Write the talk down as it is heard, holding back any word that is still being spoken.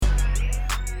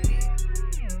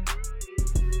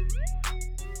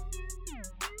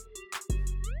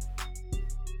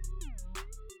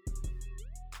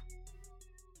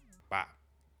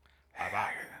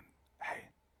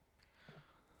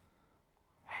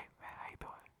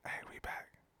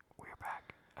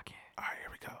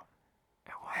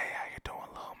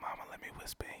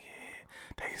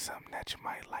you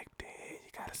might like that.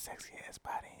 You got a sexy ass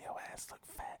body and your ass look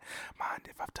fat. Mind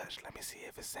if I've touched? Let me see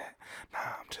if it's that. Nah,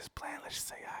 I'm just playing. Let's just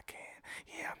say I can.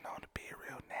 Yeah, I'm known to be a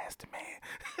real nasty man.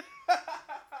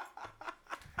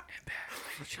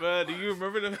 Bro, do you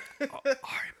remember them?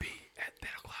 R&B at 10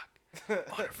 o'clock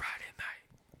on a Friday night.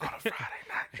 On a Friday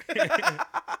night.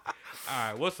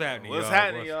 All right, what's happening, What's y'all?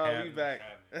 happening, y'all? We back.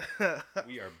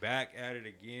 We are back at it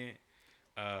again.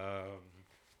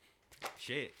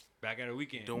 Back at the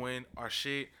weekend. Doing our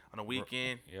shit on the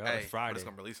weekend. Yeah, hey, it's Friday. It's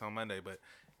gonna release on Monday, but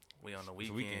we on the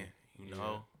weekend. You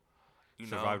know.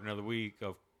 Survived another week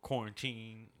of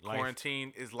quarantine.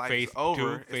 Quarantine is life phase is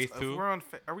over. Phase two.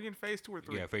 Are we in phase 2 or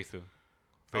 3? Yeah, phase 2.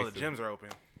 Oh, the gyms are open.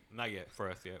 Not yet for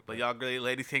us yet. But y'all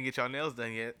ladies can't get y'all nails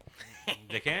done yet.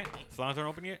 They can't? Salons aren't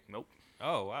open yet? Nope.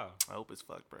 Oh, wow. I hope it's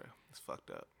fucked, bro. It's fucked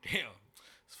up. Damn.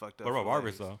 It's fucked up. What about for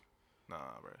barbers, ladies. though?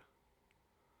 Nah, bro.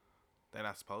 They're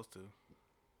not supposed to.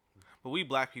 But we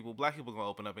black people gonna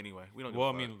open up anyway. We don't. Give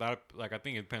a fuck. I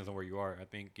think it depends on where you are. I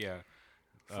think,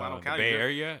 Solano the County, Bay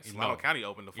Area. Solano County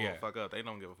opened the fuck up. They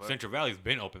don't give a fuck. Central Valley's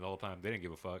been open the whole time. They didn't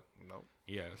give a fuck. Nope.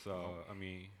 Yeah, so I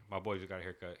mean, my boy just got a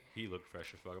haircut. He looked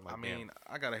fresh as fuck. I'm like, damn.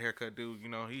 I got a haircut, dude. You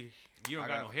know You don't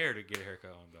got no hair to get a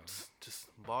haircut on, though. Just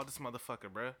bald this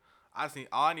motherfucker, bro. All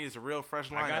I need is a real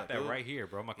fresh lineup. I got that dude. right here,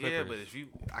 bro. My clippers. Yeah,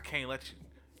 but I can't let you.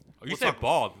 Oh, you said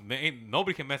bald. Man,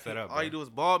 nobody can mess that up. All bro. you do is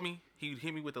bald me. He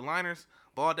hit me with the liners,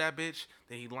 bald that bitch.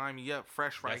 Then he line me up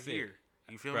fresh right here.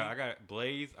 You feel bro, me? I got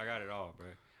Blaze. I got it all, bro.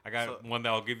 I got one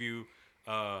that'll give you.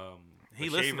 He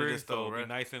listened to this though, so bro. Be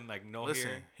nice and like no Listen,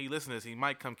 hair. He listen to this. He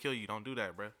might come kill you. Don't do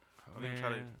that, bro. Don't even try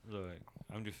to. Look,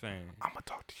 I'm just saying. I'm gonna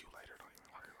talk to you later. Don't even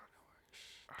worry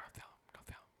about it.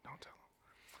 Don't tell him.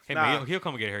 Hey man, he'll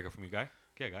come and get a haircut from you, guy.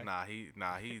 Yeah, guy.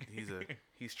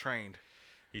 He's trained.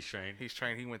 He's trained. He's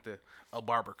trained. He went to a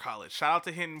barber college. Shout out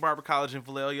to Hinton Barber College in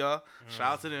Vallejo, y'all.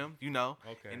 Shout out to them. You know,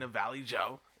 in the Valley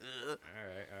Joe. All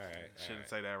right. Shouldn't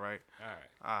say that, right?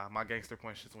 All right. My gangster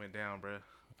points just went down, bro.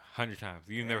 100 times.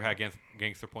 You never had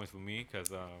gangster points with me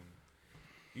because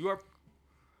you are.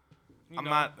 I'm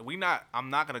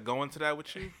not gonna go into that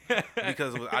with you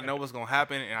because I know what's gonna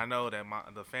happen, and I know that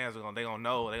the fans are gonna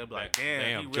know. They'll be like,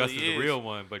 damn, he really Justin's is the real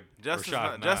one, but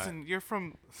Justin, you're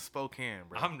from Spokane,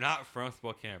 bro. I'm not from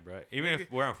Spokane, bro. Even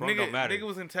if where I'm from don't matter. Nigga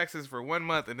was in Texas for 1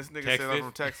 month, and this nigga said I'm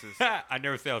from Texas. I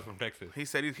never said I was from Texas. He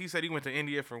said he went to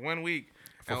India for 1 week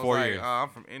for 4 years. I'm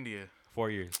from India. 4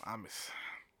 years.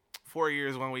 4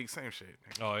 years, 1 week, same shit.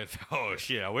 Oh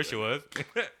shit! I wish it was.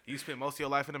 You spent most of your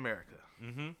life in America.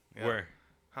 Mm-hmm. Yeah. Where?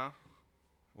 Huh?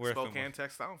 Where? Spokane,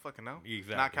 Texas. I don't fucking know.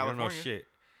 Exactly. Not California. You don't know shit.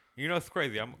 You know it's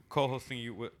crazy. I'm co-hosting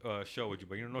you with show with you,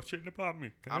 but you don't know shit about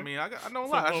me. Okay? I mean, I know a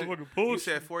lot. You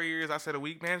said 4 years. I said a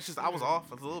week, man. It's just I was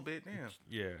off a little bit. Damn.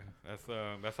 Yeah,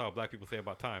 that's how black people say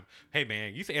about time. Hey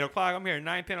man, you say 8 o'clock. I'm here at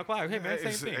 9, 10 o'clock. Hey man,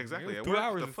 same thing. Exactly. 2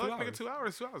 hours. The fuck, 2 hours. nigga, 2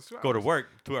 hours. 2 hours. Go to work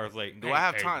 2 hours late. Do I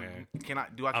have time? Man. Can I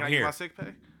get my sick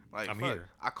pay? Like, I'm here.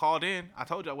 I called in. I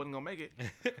told you I wasn't gonna make it.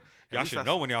 Y'all should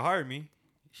know when y'all hired me.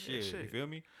 Shit, shit. You feel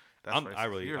me? That's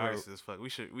racist. You're racist as fuck. We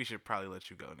should probably let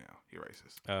you go now. You're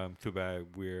racist. Too bad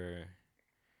we're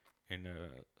in a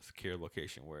secure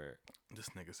location where this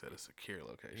nigga said a secure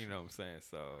location. You know what I'm saying?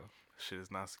 So shit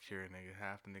is not secure, nigga.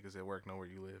 Half the niggas at work know where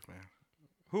you live, man.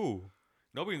 Who?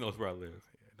 Nobody knows where I live.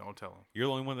 Yeah, don't tell them. You're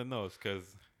the only one that knows,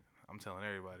 cause I'm telling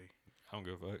everybody. I don't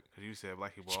give a fuck. Cause you said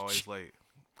black people are always late.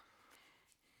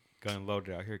 Gun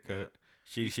loaded out here, cut.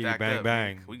 She bang bang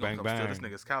bang. We gonna bang come bang. steal this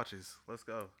nigga's couches. Let's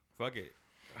go. Fuck it.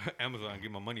 Amazon,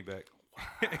 get my money back.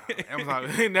 Amazon,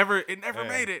 it never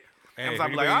made it. Hey,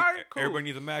 Amazon be like, all right, cool. Everybody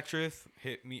needs a mattress.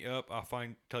 Hit me up.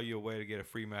 Tell you a way to get a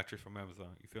free mattress from Amazon.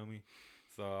 You feel me?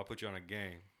 So I'll put you on a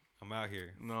game. I'm out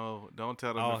here. No, don't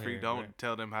tell them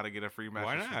tell them how to get a free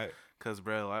mattress. Why not? Cause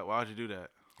bro, why would you do that?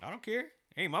 I don't care.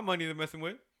 Ain't my money they're messing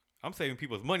with. I'm saving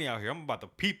people's money out here. I'm about the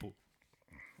people.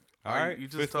 All right. You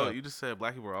just said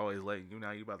black people are always late. You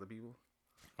about the people.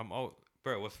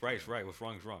 Bro. What's right is right. What's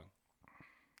wrong is wrong.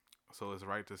 So it's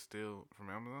right to steal from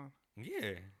Amazon?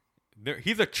 Yeah.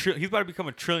 He's about to become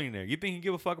a trillionaire. You think he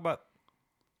give a fuck about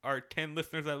our 10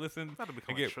 listeners that listen? He's about to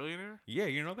become a trillionaire? Yeah,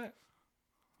 you know that?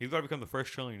 He's about to become the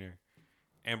first trillionaire.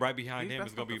 And right behind him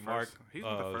is going to be Mark. He's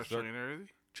not the first trillionaire, is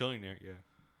he? Trillionaire,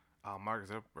 yeah. Mark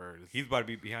Zuckerberg. He's about to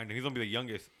be behind him. He's going to be the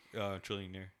youngest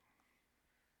trillionaire.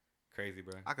 Crazy,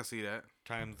 bro. I can see that.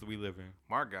 Times we live in.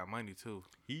 Mark got money, too.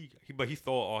 But he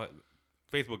stole all.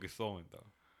 Facebook is stolen, though.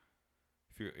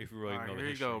 If you really know the history. Here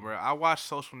you go, bro. I watch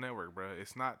Social Network, bro.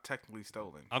 It's not technically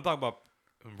stolen. I'm talking about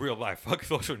real life. Fuck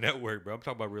Social Network, bro. I'm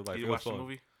talking about real life. You watched the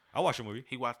movie? I watched the movie.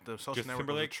 He watched the Social Network.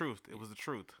 It was the truth. It was the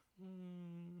truth.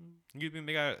 You think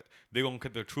they gonna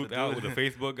cut the truth The out dude- with the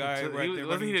Facebook guy right there? Wasn't he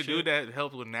running the dude shit? that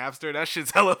helped with Napster? That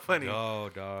shit's hella funny. No,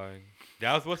 dog.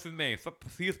 That was what's his name?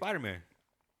 He was Spider Man.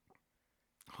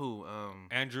 Who?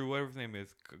 Andrew, whatever his name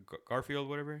is, Garfield,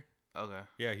 whatever. Okay.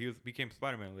 Yeah, he became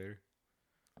Spider Man later.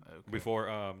 Okay.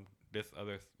 Before this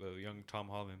other young Tom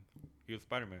Holland, he was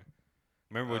Spider Man.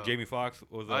 Remember when Oh. Jamie Foxx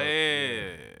was? Oh,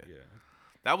 yeah.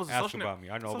 That was Ask Social about me.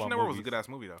 I know Social about Network was a movies. good ass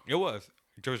movie though. It was.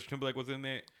 George Timberlake was in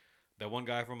it. That one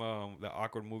guy from the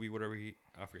awkward movie, whatever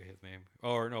I forget his name.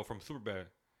 Or no, from Superbad.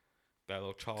 That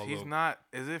little child. He's not.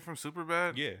 Is it from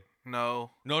Superbad? Yeah.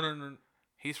 No. No.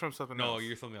 He's from something No, else.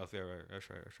 you're something else. Yeah, right. That's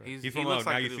right. He's- He's he from looks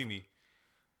Now like You the See dude- Me.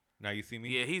 Now You See Me.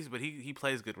 Yeah, he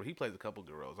plays good. He plays a couple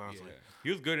good roles, honestly. Yeah. He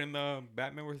was good in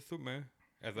Batman vs Superman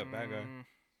as a bad guy.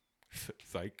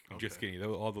 Psych. I'm just Okay. kidding.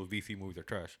 All those DC movies are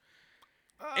trash.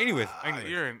 Anyways.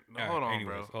 You're in. All Hold right, on,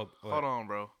 anyways. bro. What? Hold on,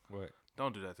 bro. What?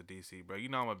 Don't do that to DC, bro. You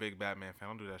know I'm a big Batman fan.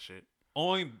 Don't do that shit.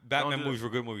 Only Batman do movies were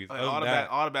good movies. Like, Other all than the that,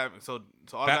 all the Batman. So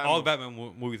all all the the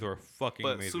Batman movies were fucking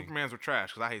but amazing. Superman's were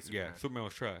trash because I hate Superman. Yeah, Superman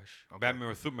was trash. Okay. Batman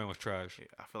vs Superman was trash. Yeah,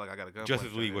 I feel like I got a gun. Justice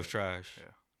punch League in was it. trash. Yeah.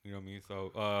 You know what I mean?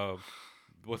 So,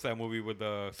 what's that movie with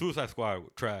the Suicide Squad?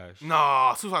 Trash.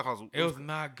 No, Suicide Squad. It was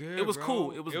not good. It was bro.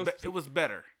 cool. It was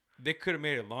better. They could have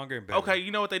made it longer and better. Okay,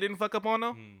 you know what they didn't fuck up on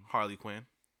though? Mm. Harley Quinn.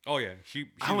 Oh yeah, she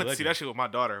I went to see that shit with my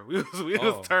daughter. We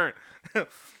was turned.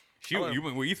 She, I love-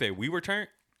 you say we were turned?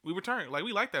 We were turned. Like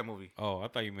we liked that movie. Oh, I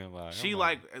thought you meant like She I'm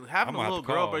like having I'ma a have little to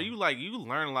girl, call. bro. You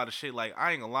learn a lot of shit. Like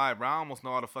I ain't gonna lie, bro. I almost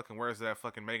know all the fucking words of that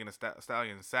fucking Megan Thee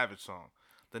Stallion Savage song,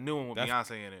 the new one with That's-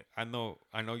 Beyonce in it. I know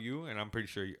you, and I'm pretty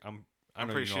sure I I'm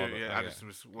know pretty you know all sure. that. Yeah, Oh, I just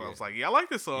was like, yeah, I like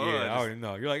this song. I already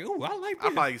know. You're like, ooh, I like this.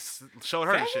 I probably showed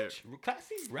her the Savage? shit.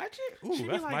 Classy, ratchet. Ooh, She be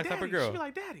that's like, my Daddy, type of She girl. be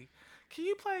like, Daddy, can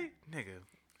you play, nigga?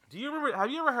 Do you remember? Have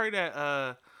you ever heard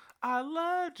that? I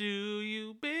loved you,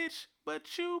 you bitch,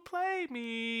 but you played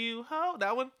me, you hoe.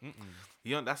 That one. Mm-mm.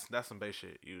 You know, that's some bass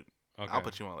shit. Okay. I'll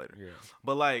put you on later. Yeah.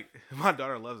 But like, my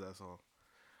daughter loves that song.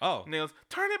 Oh, Nails,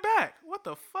 turn it back. What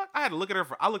the fuck? I had to look at her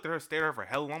I looked at her, stared at her for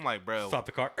hell. I'm like, bro. stop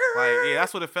the car. Like, yeah,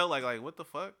 that's what it felt like. Like, what the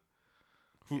fuck?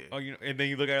 Who, yeah. Oh, you know, and then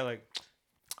you look at it like,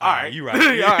 All right, you right. All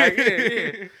right, yeah.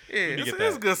 Let me It's get a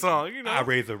that. good song, you know. I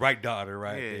raised the right daughter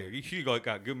right Yeah. there. She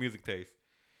got good music taste.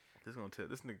 This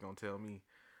nigga gonna tell me.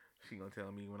 She gonna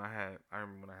tell me I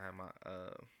remember when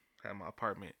I had my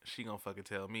apartment. She gonna fucking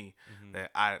tell me Mhm.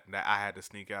 that I had to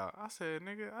sneak out. I said,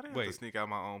 nigga, I didn't have Wait. to sneak out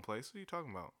my own place. What are you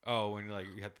talking about? Oh, when like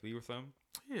you had to leave or something.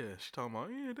 Yeah, she talking about,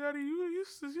 yeah, Daddy, you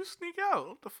sneak out.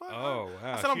 What the fuck? Oh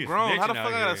wow. I said I'm She grown. How the snitching fuck out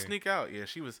I gotta here. sneak out? Yeah,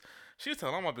 she was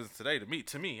telling all my business today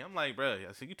to me. I'm like, bro,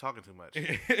 I said you talking too much.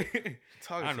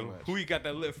 Talking I don't too know much. who you got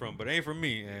that lip from, but it ain't from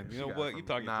me. And you She know got what? it You from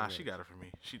talking? me. Nah, too she much. got it from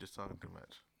me. She just talking too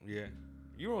much. Yeah.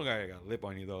 You don't got a lip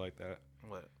on you though like that.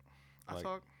 What? I Like-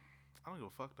 talk. I don't give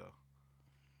a fuck though.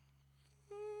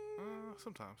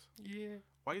 Sometimes. Yeah.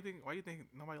 Why you think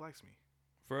nobody likes me?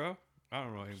 For real? I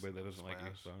don't know anybody that doesn't like you,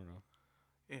 Smash. so I don't know.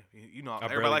 Yeah, you know I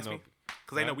everybody barely likes know. me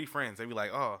because they know Huh? we friends. They be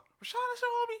like, oh, Rashad, that's your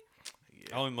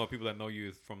homie. I only know people that know you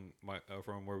is from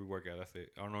from where we work at. That's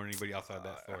it. I don't know anybody outside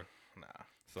that store. Nah.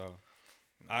 So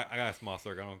I got a small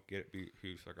circle. I don't get it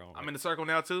huge circle. I don't I'm like- in the circle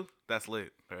now too. That's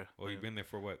lit, bro. Well, you've been there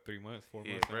for what? 3 months? 4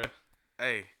 Yeah, months? now? bro.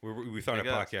 Hey, We started a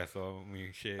Big ups. podcast, so I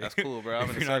mean, shit. That's cool, bro. I'm if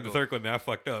in the you're not in the circle. circle, then I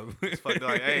fucked up. it's fucked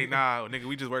like, hey, nah, nigga,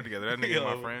 we just work together. That nigga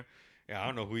my Yo. friend. Yeah, I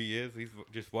don't know who he is. He's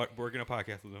just working a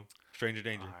podcast with him. Stranger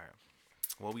Danger. All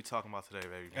right. What we talking about today,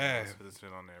 baby? Yeah. Let's put this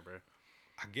shit on there, bro.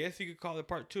 I guess you could call it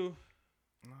part 2.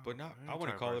 No, But not- ain't I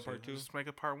wouldn't talking call it part two. Just make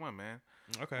it part 1, man.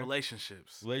 Okay.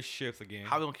 Relationships. Relationships again.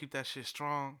 How we gonna keep that shit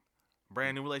strong?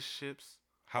 Brand new relationships.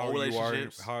 How old you are?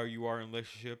 relationships. How you are in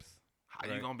relationships? How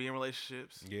you Right. gonna be in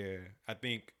relationships? Yeah, I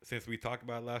think since we talked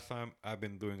about it last time, I've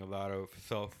been doing a lot of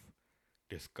self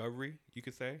discovery. You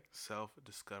could say. Self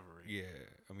discovery. Yeah,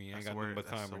 I mean, I ain't That's got nothing but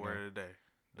That's time the right word now. of the day.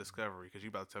 Discovery, because you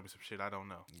about to tell me some shit I don't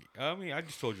know. I mean, I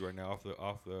just told you right now off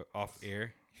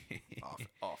air.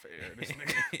 off air. This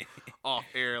nigga off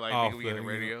air like Off nigga we in the you know,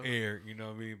 radio. air, you know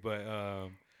what I mean? But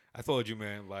I told you,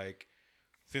 man, like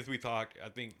since we talked, I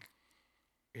think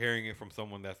hearing it from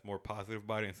someone that's more positive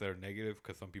about it instead of negative,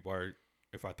 because some people are.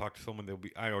 If I talk to someone,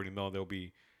 I already know they'll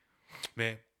be,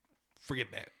 man,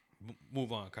 forget that,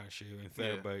 move on, kind of shit.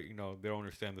 Instead, Yeah. but you know they don't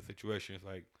understand the situation. It's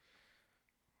like,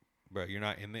 bro, you're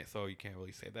not in it, so you can't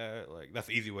really say that. Like that's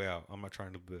the easy way out. I'm not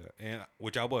trying to do that, and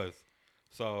which I was.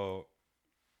 So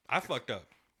I fucked up.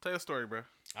 Tell your story, bro.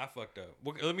 I fucked up.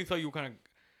 Well, let me tell you what kind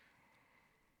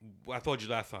of. I told you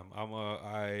last time.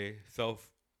 I self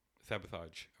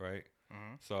sabotage, right?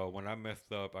 Mm-hmm. So when I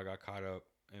messed up, I got caught up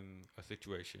in a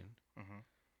situation.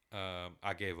 Mm-hmm.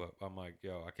 I gave up. I'm like,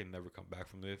 yo, I can never come back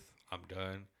from this. I'm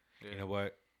done. Yeah. You know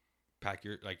what? pack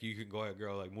your like you can go ahead,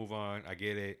 girl. Like move on. I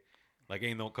get it. Like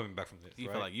ain't no coming back from this. You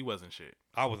right? feel like you wasn't shit.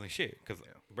 I wasn't shit because,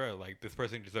 Yeah. bro, like this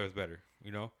person deserves better.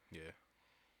 You know. Yeah.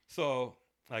 So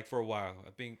like for a while,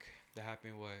 I think that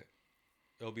happened. What?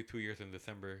 It'll be 2 years in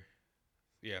December.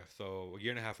 Yeah. So a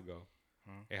year and a half ago,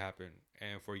 it happened,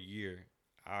 and for a year,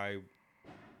 I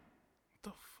What the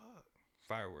fuck?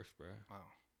 fireworks, bro. Wow.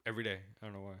 Every day. I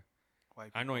don't know why.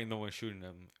 White I know ain't no one shooting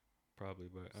them, probably,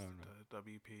 but I don't know. The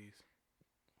WPs.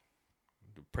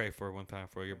 Pray for one time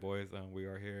for your boys. We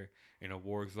are here in a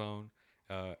war zone.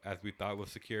 As we thought was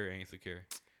secure, ain't secure.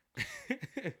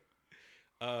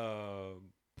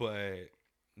 But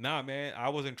nah, man, I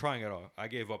wasn't trying at all. I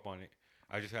gave up on it.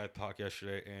 I just had a talk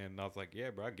yesterday, and I was like, yeah,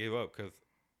 bro, I gave up because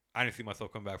I didn't see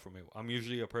myself come back from it. I'm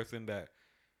usually a person that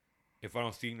if I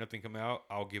don't see nothing come out,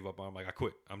 I'll give up on. I'm like, I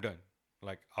quit. I'm done.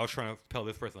 Like I was trying to tell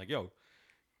this person, like, yo,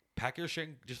 pack your shit,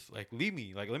 and just like leave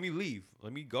me. Like let me leave.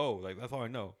 Let me go. Like that's all I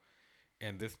know.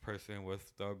 And this person was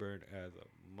stubborn as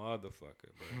a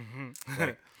motherfucker, bro.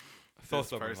 Like, so This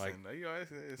stubborn. person. Like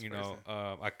This you person.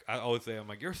 know, I always say I'm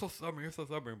like, you're so stubborn. You're so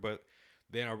stubborn. But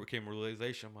then I became a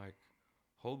realization. I'm like,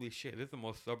 holy shit, this is the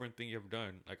most stubborn thing you've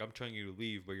done. Like I'm telling you to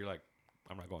leave, but you're like,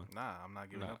 I'm not going. Nah, I'm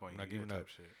not giving Nah, up on I'm you. not giving type up.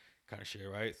 Shit. Kind of shit,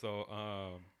 right? So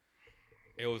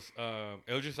it was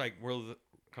just like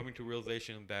coming to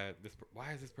realization that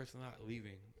why is this person not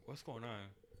leaving? What's going on?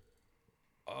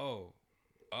 Oh,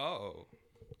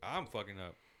 I'm fucking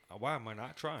up. Why am I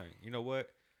not trying? You know what?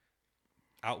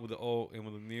 Out with the old and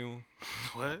with the new.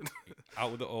 What?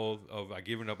 Out with the old of like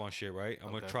giving up on shit, right?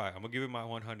 I'm gonna try. I'm gonna give it my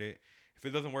 100. If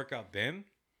it doesn't work out, then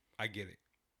I get it,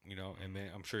 you know. And then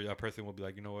I'm sure that person will be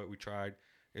like, you know what? We tried.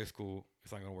 It's cool.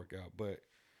 It's not gonna work out. But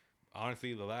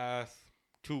honestly, the last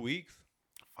 2 weeks,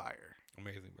 Fire.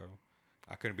 amazing, bro.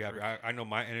 I couldn't be happy. I know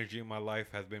my energy in my life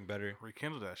has been better.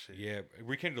 Rekindle that shit. Yeah,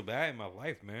 rekindle that in my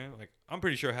life, man. Like I'm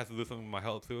pretty sure it has to do something with my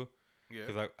health too. Yeah.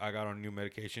 Because I got on new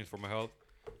medications for my health.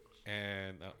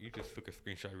 And you just took a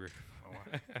screenshot of your. Oh,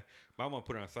 wow. But I'm gonna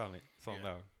put it on silent, so Yeah.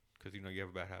 loud, because you know you have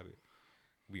a bad habit.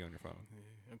 Be on your phone.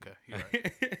 Yeah, okay. You're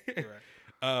right. You're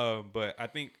right. But I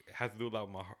think it has to do a lot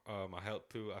with my health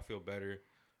too. I feel better.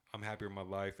 I'm happier in my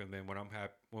life, and then when I'm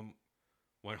happy,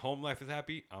 when home life is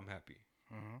happy, I'm happy.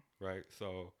 Mm-hmm. Right.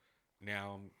 So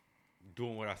now I'm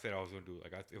doing what I said I was gonna do.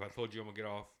 Like if I told you I'm gonna get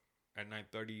off at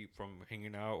 9:30 from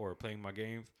hanging out or playing my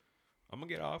games, I'm gonna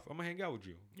get off. I'm gonna hang out with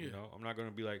you. Yeah. You know, I'm not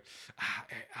gonna be like,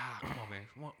 come on,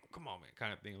 man, come on, man,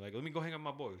 kind of thing. Like, let me go hang out with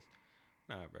my boys.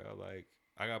 Nah, bro. Like,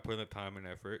 I gotta put in the time and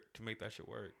effort to make that shit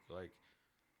work. Like,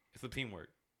 it's a teamwork.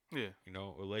 Yeah. You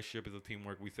know, a relationship is a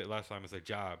teamwork. We said last time it's a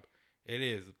job. It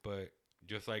is, but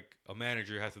just like a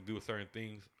manager has to do certain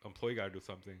things, employee gotta do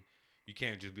something. You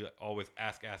can't just be like always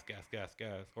ask,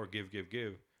 or give.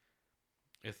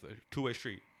 It's a two-way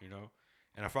street, you know.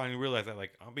 And I finally realized that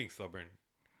like I'm being stubborn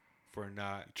for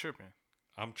not Tripping.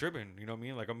 I'm tripping, you know what I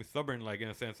mean? Like I'm stubborn, like in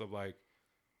a sense of like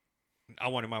I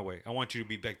want it my way. I want you to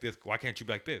be like this. Why can't you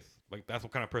be like this? Like that's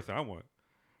what kind of person I want.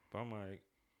 But I'm like,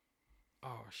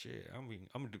 oh shit, I'm being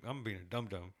a dum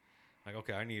dum. Like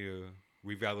okay, I need to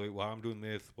reevaluate why I'm doing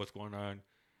this, what's going on,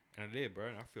 and I did, bro.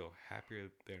 And I feel happier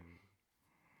than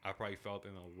I probably felt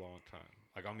in a long time.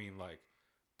 Like I mean, like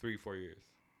 3-4 years.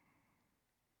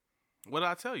 What did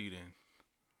I tell you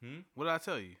then? What did I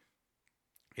tell you?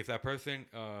 If that person,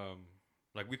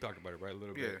 like we talked about it, right, a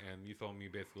little bit, and you told me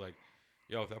basically like,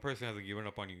 yo, if that person hasn't given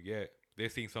up on you yet, they're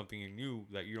seeing something in you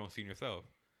that you don't see in yourself.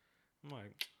 I'm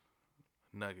like,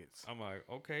 Nuggets. I'm like,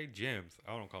 okay, gems.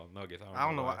 I don't call them nuggets. I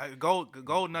don't know.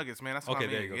 Gold nuggets, man. That's what Okay, I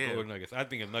mean. there you go. Yeah. Gold nuggets. I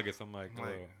think of nuggets. I'm like,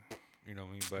 you know what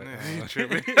I mean? But You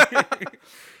tripping.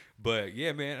 but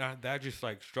yeah, man, that just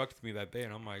like struck me that day,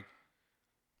 and I'm like,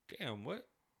 damn, what?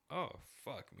 Oh,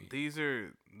 fuck me. These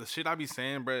are the shit I be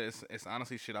saying, bro. It's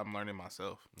honestly shit I'm learning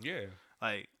myself. Yeah.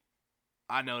 Like,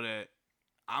 I know that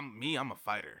I'm a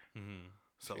fighter. Mm-hmm.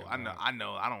 So Yeah, I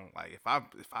know I don't like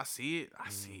if I see it, I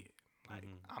see it. Like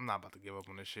I'm not about to give up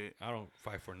on this shit. I don't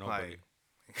fight for nobody.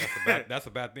 Like, That's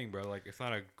a bad thing, bro. Like it's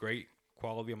not a great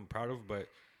quality I'm proud of, but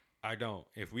I don't.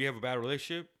 If we have a bad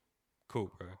relationship, cool,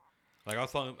 bro. Like I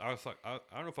don't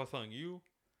know if I was telling you.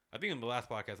 I think in the last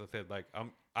podcast I said like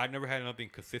I never had nothing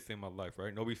consistent in my life,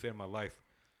 right? Nobody said in my life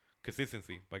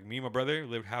consistency. Like me and my brother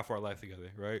lived half our lives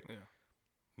together, right? Yeah.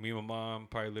 Me and my mom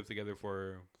probably lived together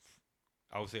for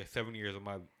I would say 7 years of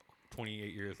my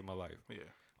 28 years of my life. Yeah.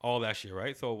 All that shit,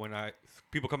 right? So when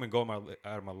people come and go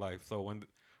out of my life. So when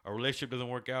a relationship doesn't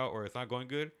work out or it's not going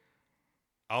good,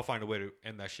 I'll find a way to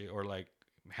end that shit or like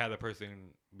have the person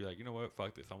be like, you know what,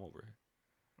 fuck this, I'm over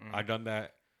it. I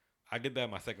did that in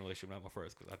my second relationship, not my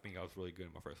first, because I think I was really good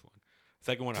in my first one.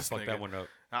 Second one, I This fucked that nigga. one up.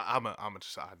 I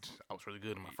was really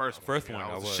good in my first one. First You know,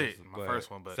 one, I was shit in my but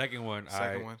first one, but second one,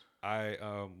 second one,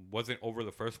 I wasn't over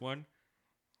the first one,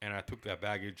 and I took that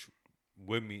baggage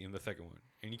with me in the second one.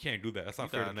 And you can't do that. That's you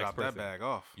not fair to gotta the next drop person. that bag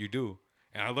off. You do.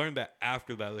 And I learned that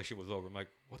after that relationship was over. I'm like,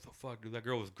 what the fuck, dude? That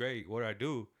girl was great. What did I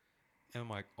do? And I'm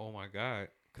like, oh my God.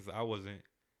 Because I wasn't.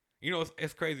 You know,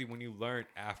 it's crazy when you learn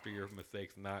after your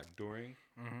mistakes, not during.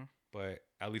 Mm-hmm. But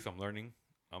at least I'm learning.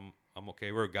 I'm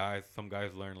okay. We're guys. Some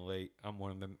guys learn late. I'm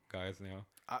one of them guys now.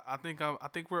 I think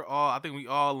we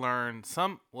all learn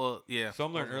some. Well, yeah.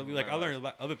 Some learn most of early. them Like I learn learned a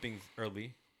lot other things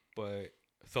early, but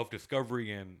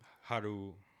self-discovery and how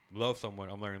to love someone,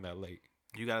 I'm learning that late.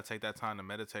 You gotta take that time to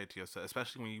meditate to yourself,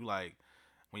 especially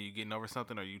when you getting over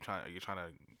something or you're trying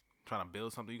to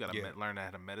build something. You gotta Yeah. learn how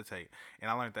to meditate.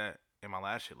 And I learned that in my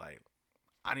last shit. Like,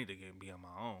 I need to be on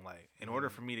my own. Like, in order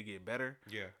for me to get better,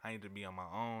 Yeah. I need to be on my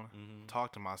own. Mm-hmm.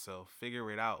 Talk to myself,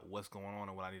 figure it out what's going on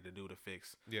and what I need to do to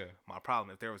fix Yeah. my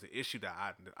problem. If there was an issue that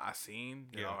I seen,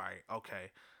 then Yeah. all right,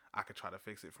 okay, I could try to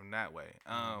fix it from that way.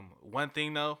 One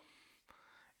thing though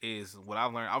is what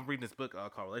I've learned. I'm reading this book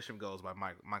called Relationship Goals by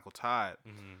Michael Todd,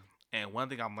 Mm-hmm. and one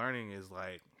thing I'm learning is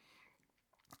like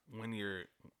when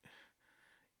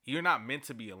you're not meant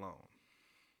to be alone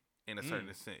in a certain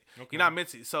extent. Okay. You're not meant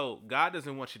to. So God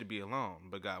doesn't want you to be alone,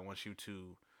 but God wants you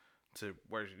to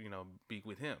where be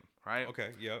with Him, right? Okay.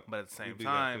 Yeah. But at the same believe that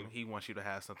time, too. He wants you to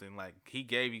have something like He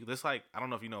gave you. This like I don't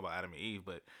know if you know about Adam and Eve,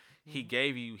 but He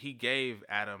gave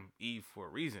Adam Eve for a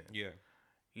reason. Yeah.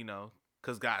 You know,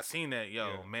 because God seen that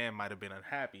Yeah. man might have been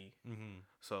unhappy. Mm-hmm.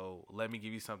 So let me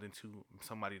give you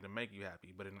somebody to make you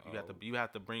happy. But Oh. you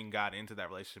have to bring God into that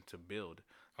relationship to build.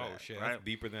 Oh that, shit, right? that's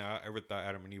deeper than I ever thought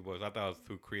Adam and Eve was. I thought it was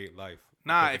to create life.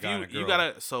 Nah, Because if a guy and a you girl. gotta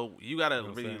know what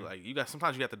I'm really saying? like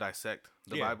sometimes you have to dissect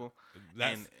the Yeah. Bible.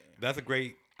 That's that's a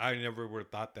great. I never would have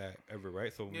thought that ever.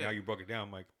 Right. So Yeah. now you broke it down.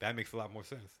 I'm like, that makes a lot more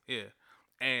sense. Yeah,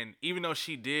 and even though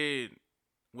she did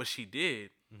what she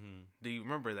did, Mm-hmm. do you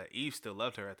remember that Eve still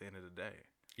loved her at the end of the day?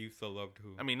 Eve still loved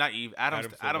who? I mean, not Eve. Adam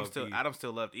still loved Eve. Adam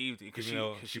still loved Eve because Even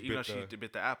though she she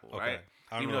bit the apple, okay. right?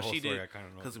 I don't Even know though the whole she story. did- I kind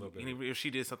of know Because a little bit. if she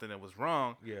did something that was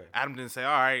wrong, Yeah. Adam didn't say,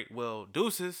 "All right, well,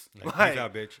 deuces, Like, like, peace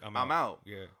out, bitch. I'm out."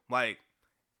 Yeah. Like,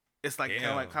 it's like kind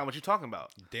Damn. of what you're talking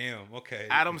about. Damn. Okay.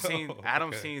 Adam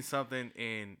Okay. seen something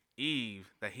in Eve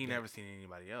that he Yeah. never seen in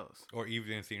anybody else. Or Eve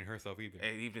didn't see herself either.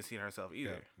 And Eve didn't see herself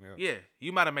either. Yeah. Yeah,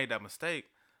 you might have made that mistake,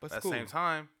 But but at it's the cool. same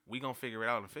time, we gonna figure it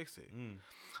out and fix it. Mm.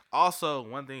 Also,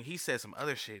 one thing he said some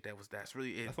other shit that's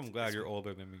really. That's I'm glad you're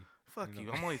older than me. Fuck you you.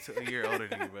 know. I'm only a year older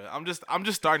than you, bro. I'm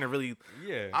just starting to really.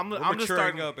 Yeah. I'm We're just maturing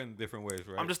starting- up in different ways,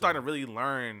 right? I'm just So- starting to really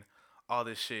learn all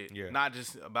this shit. Yeah. Not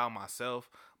just about myself,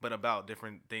 but about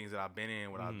different things that I've been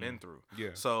in, what I've been through.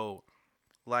 Yeah. So,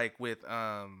 like with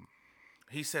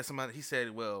he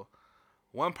said, well,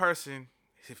 one person,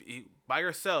 by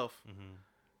yourself, Mhm.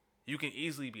 you can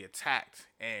easily be attacked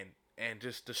and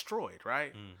just destroyed,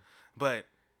 right? Mm. But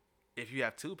if you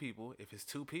have if it's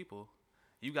two people,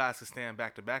 you guys can stand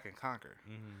back to back and conquer.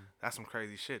 Mhm. That's some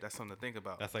crazy shit. That's something to think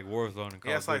about. That's like Warzone and Call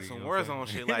Yeah, of it's like Duty, some you know what I'm Warzone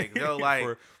saying? shit. Like, yo,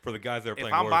 like, for the guys that are if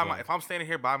playing I'm Warzone. if I'm standing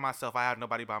here by myself, I have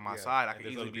nobody by my Yeah, side. I and can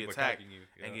there's easily other be people attacked attacking you.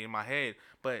 and Yeah. get in my head.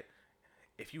 But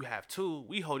if you have two,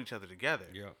 we hold each other together,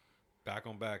 Yeah. Back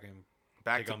on back and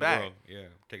back take to on back. the world. Yeah.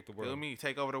 Take the world. Feel me?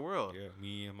 Take over the world. Yeah.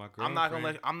 Me and my girl. I'm not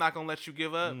gonna let you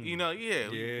give up. Mm. You know,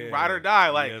 Yeah. ride or die.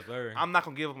 Like, Yes, sir. I'm not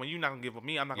gonna give up on you. Not gonna give up on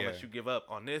me. I'm not gonna let Yeah. you give up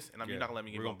on this, and you're not gonna let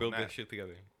me give We're up gonna build on that. this shit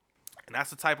together. And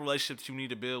that's the type of relationship you need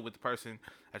to build with the person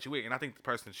that you with. And I think the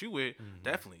person that you with,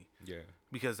 definitely, Yeah.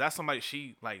 because that's somebody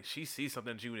she sees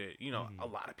something in you that Mm-hmm. a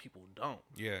lot of people don't.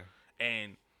 Yeah.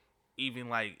 And even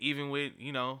with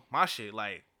my shit,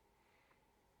 like,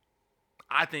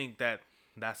 I think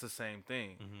that's the same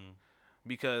thing. Mm-hmm.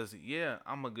 Because yeah,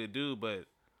 I'm a good dude, but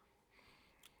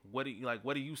what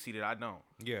do you see that I don't?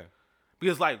 Yeah.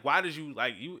 Because like, why did you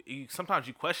you sometimes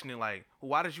you question it, like, well,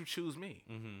 why did you choose me?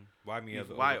 Mm-hmm. Why me as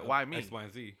a Why me? X, Y,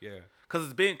 and Z. Yeah. Because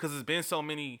it's been so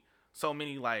many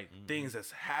like things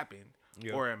that's happened,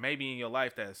 Yeah. or maybe in your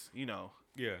life that's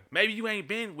Yeah. maybe you ain't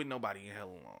been with nobody in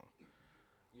hella long,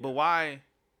 but why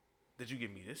did you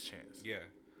give me this chance? Yeah.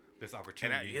 This And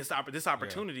opportunity. this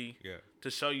opportunity Yeah. to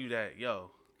show you that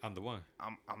I'm the one.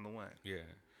 I'm the one. Yeah.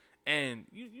 And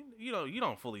you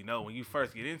don't fully know when you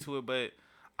first get into it, but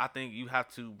I think you have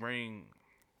to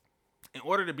in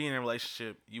order to be in a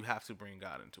relationship, you have to bring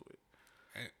God into it.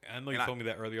 I know you told me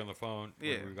that earlier on the phone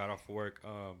Yeah. when we got off work.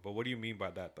 But what do you mean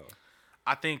by that though?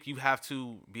 I think you have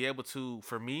to be able to,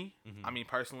 for me, Mm-hmm. I mean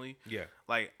personally, Yeah.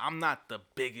 like, I'm not the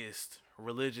biggest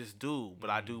religious dude,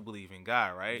 but I do believe in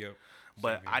God, right? Yep.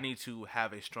 But Same here. I need to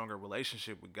have a stronger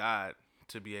relationship with God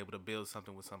to be able to build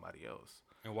something with somebody else.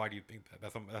 And why do you think that?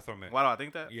 That's what I meant. Why do I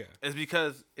think that? Yeah. It's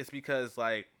because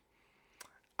like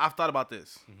I've thought about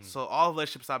this. Mhm. So all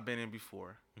relationships I've been in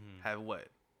before Mhm. have what?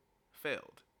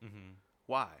 Failed. Mhm.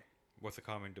 Why? What's the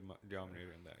common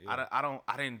denominator in that? Yeah.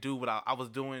 I didn't do what I was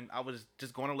doing. I was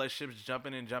just going to relationships,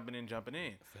 jumping in. Same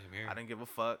here. I didn't give a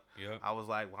fuck. Yep. I was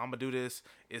like, well, I'm gonna do this.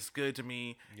 It's good to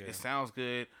me. Yeah. It sounds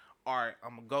good. All right,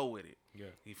 I'm gonna go with it. Yeah.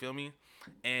 You feel me?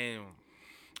 And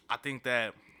I think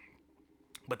that,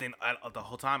 but then the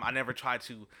whole time I never tried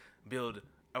to build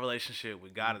a relationship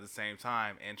with God at the same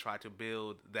time and try to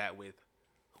build that with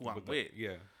who I'm with.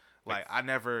 Yeah. Like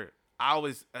it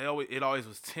always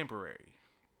was temporary.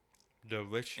 The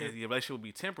relationship. The relationship would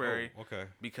be temporary Oh, okay.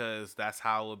 because that's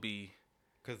how it would be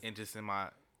Because in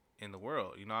the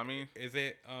world. You know what I mean? is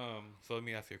it So let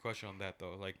me ask you a question on that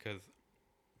though. Like, cause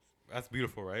that's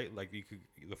beautiful, right? Like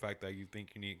the fact that you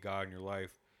think you need God in your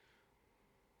life,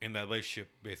 in that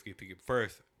relationship, basically think it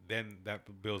first, then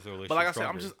that builds a relationship. But like I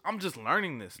stronger. said, I'm just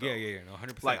learning this. Though. Yeah, no,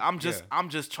 100%. Like I'm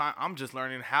just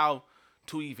learning how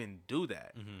to even do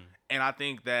that. Mm-hmm. And I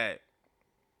think that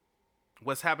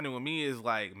what's happening with me is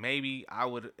like maybe I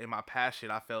would in my past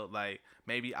shit I felt like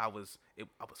maybe I was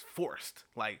forced.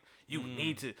 Like you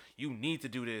need to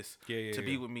do this to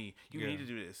be with me. You need to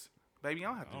do this. Baby, I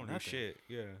don't have to do nothing. Shit.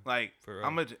 Yeah. Like For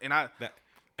I'm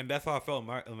and that's how I felt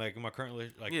in my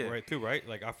current right too, right?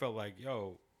 Like I felt like,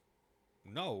 yo,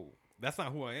 no, that's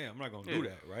not who I am. I'm not gonna do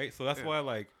that, right? So that's why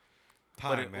like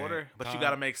time, but you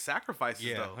gotta make sacrifices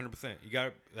though. 100%. You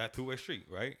got that two-way street,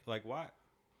 right? Like why?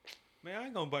 Man, I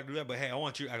ain't gonna do that, but hey, I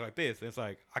want you to act like this. It's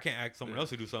like I can't ask someone else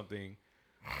to do something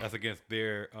that's against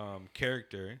their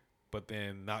character, but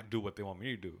then not do what they want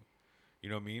me to do. You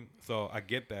know what I mean? So I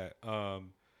get that. I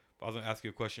was gonna ask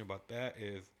you a question about that.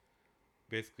 Is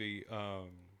basically,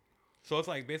 so it's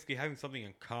like basically having something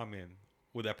in common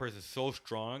with that person so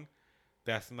strong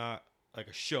that's not like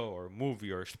a show or a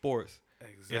movie or sports.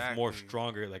 Exactly. It's more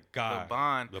stronger, like God.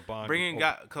 The bond. Bringing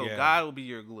God, God will be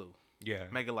your glue. Yeah.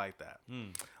 Make it like that.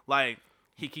 Like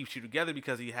he keeps you together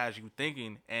because he has you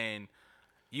thinking and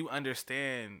you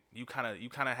understand. You kind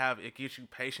of have it gives you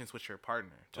patience with your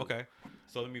partner. Too. Okay.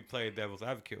 So let me play devil's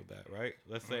advocate with that, right?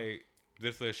 Let's say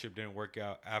this relationship didn't work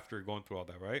out after going through all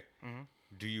that, right? Mm-hmm.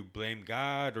 Do you blame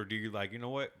God or do you like, you know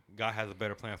what? God has a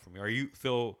better plan for me. Are you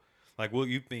still like, will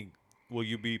you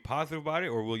be positive about it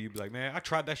or will you be like, man, I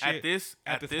tried that shit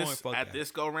at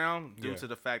this go round due to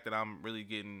the fact that I'm really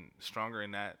getting stronger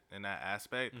in that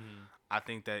aspect. Mm-hmm. I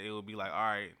think that it will be like, all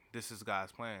right, this is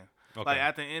God's plan. Okay. Like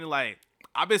at the end, like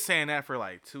I've been saying that for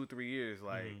like 2-3 years.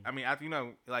 Like, I mean, after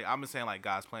like I've been saying like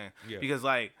God's plan because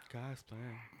like God's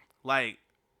plan, like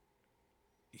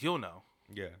you'll know,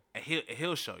 and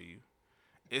he'll show you.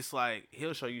 It's like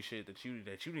he'll show you shit that you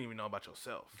didn't even know about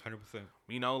yourself. 100%.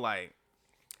 You know, like,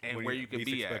 and where you could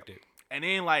be at. It. And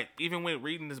then like even when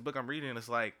reading this book I'm reading, it's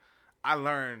like I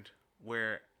learned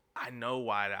where I know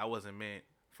why I wasn't meant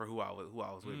for who I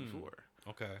was with before.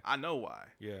 Okay. I know why.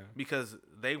 Yeah. Because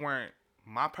they weren't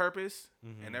my purpose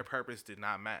and their purpose did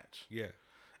not match. Yeah.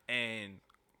 And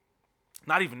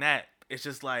not even that. It's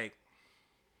just like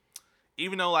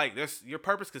even though like your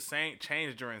purpose could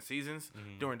change during seasons,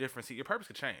 during different seasons, your purpose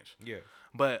could change. Yeah.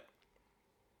 But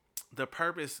the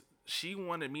purpose, she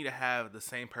wanted me to have the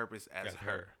same purpose as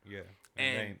her. Yeah.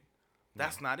 And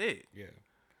that's not it. Yeah.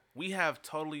 We have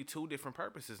totally two different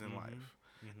purposes in life.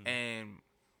 And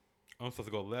I'm supposed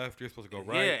to go left, you're supposed to go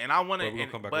right. Yeah, and I want to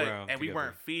come back around and we together.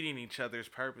 weren't feeding each other's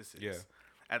purposes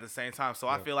at the same time. So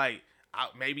I feel like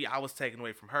maybe I was taken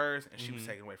away from hers and she was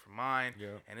taken away from mine. Yeah.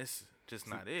 And it's just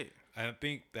not it. I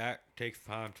think that takes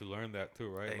time to learn that too,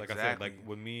 right? Exactly. Like I said, like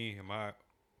with me and my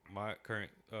current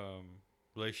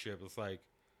relationship, it's like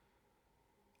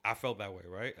I felt that way,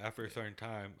 right? After a certain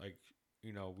time, like,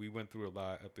 you know, we went through a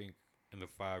lot, I think, in the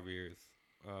 5 years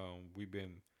we've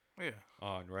been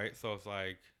on, right? So it's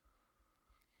like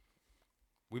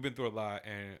we've been through a lot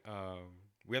and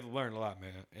we have to learn a lot,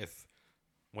 man. It's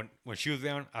when she was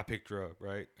down, I picked her up,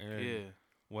 right? And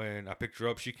when I picked her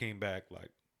up, she came back like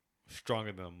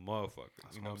stronger than a motherfucker.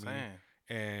 That's you know what I'm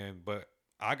saying? But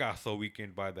I got so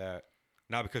weakened by that,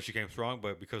 not because she came strong,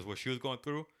 but because what she was going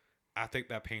through, I take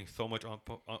that pain so much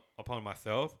upon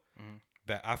myself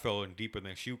that I fell in deeper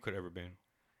than she could ever been.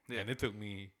 Yeah. And it took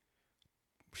me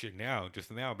just now,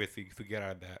 basically, to get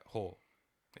out of that hole.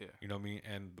 Yeah. You know what I mean?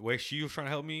 And the way she was trying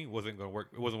to help me wasn't going to work.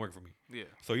 It wasn't working for me. Yeah.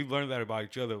 So you learn that about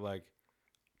each other. Like,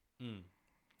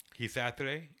 he's sad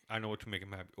today. I know what to make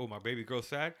him happy. Oh, my baby girl's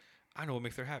sad. I know what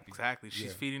makes her happy. Exactly.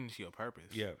 She's feeding into your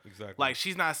purpose. Yeah, exactly. Like,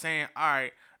 she's not saying, all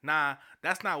right, nah,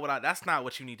 that's not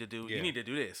what you need to do. Yeah. You need to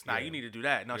do this. Nah, you need to do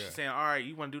that. No, she's saying, all right,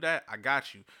 you want to do that? I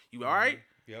got you. You all right?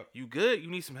 Yep. You good? You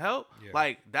need some help? Yeah.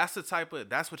 Like, that's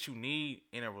what you need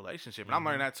in a relationship. And I'm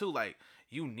learning that too. Like,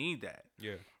 you need that.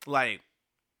 Yeah. Like,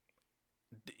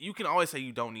 you can always say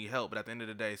you don't need help, but at the end of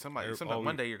the day,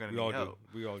 one day you're going to need help.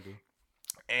 We all do.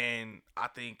 And I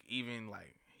think even,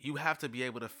 like, you have to be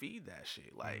able to feed that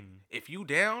shit. Like, if you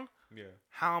down,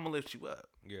 how I'm going to lift you up?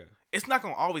 Yeah. It's not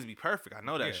going to always be perfect. I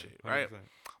know that shit, right? 100%.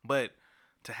 But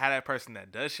to have that person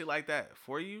that does shit like that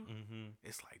for you,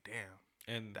 it's like,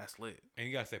 damn, and that's lit. And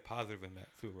you got to stay positive in that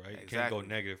too, right? Exactly. Can't go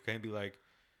negative. Can't be like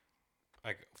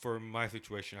for my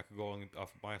situation, I could go only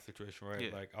off my situation, right?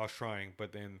 Yeah. Like, I was trying,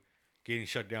 but then getting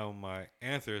shut down, my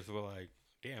answers were like,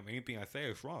 damn, anything I say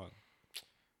is wrong.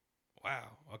 Wow.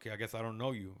 Okay, I guess I don't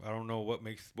know you. I don't know what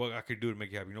I could do to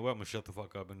make you happy. You know what? I'm gonna shut the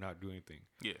fuck up and not do anything.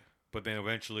 Yeah. But then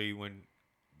eventually, when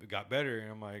it got better,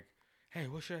 and I'm like, hey,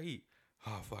 what should I eat?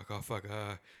 Oh fuck.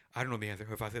 I don't know the answer.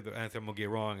 If I say the answer, I'm gonna get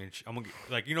wrong, and I'm gonna get,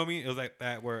 like, you know what I mean? It was like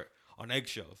that. We're on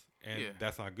eggshells, and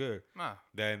that's not good. Nah.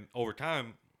 Then over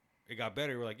time, it got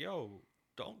better. We're like, yo,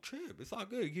 don't trip. It's all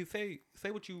good. You say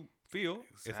what you feel.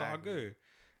 Exactly. It's all good.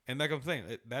 And like I'm saying,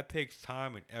 that takes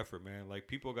time and effort, man. Like,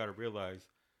 people got to realize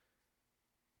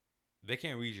they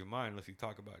can't read your mind unless you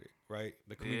talk about it, right?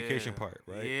 The communication part,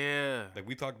 right? Yeah. Like,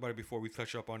 we talked about it before. We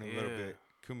touched up on it a little bit.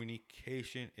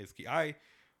 Communication is key.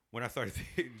 When I started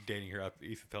dating her, I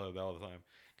used to tell her that all the time.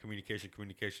 Communication.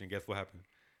 And guess what happened?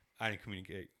 I didn't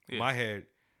communicate. In my head,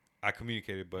 I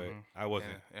communicated, but I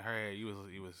wasn't. In her head,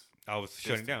 I was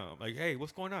shutting down. I'm like, hey,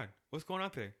 what's going on? What's going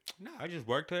on today? Nah, I just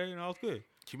worked today and I was good.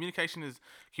 Communication is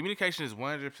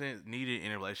 100% needed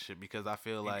in a relationship, because I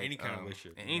feel like any kind of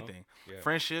relationship, anything,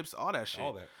 friendships, all that shit.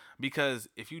 All that. Because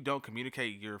if you don't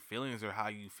communicate your feelings or how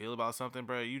you feel about something,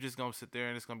 bro, you just gonna sit there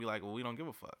and it's gonna be like, well, we don't give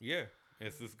a fuck. Yeah.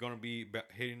 It's just going to be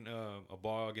hitting a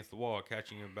ball against the wall,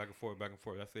 catching it back and forth.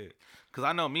 That's it. Because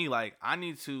I know me, like, I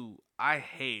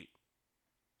hate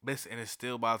this, and it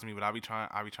still bothers me, but I be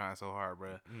trying so hard,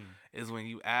 bro. Is when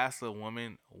you ask a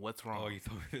woman what's wrong. Oh, you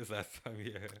told me this last time,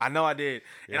 yeah. I know I did.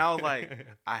 Yeah. And I was like,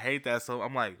 I hate that. So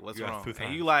I'm like, what's wrong?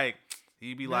 And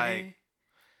you be like,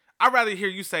 I'd rather hear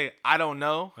you say, I don't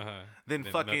know, than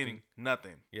fucking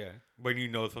nothing. Yeah. When you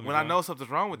know something. When I know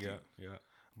something's wrong with you. Yeah.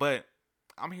 But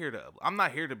I'm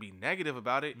not here to be negative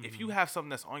about it. If you have something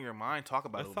that's on your mind, talk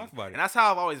about it. Let's talk about it. And that's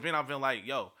how I've always been. I've been like,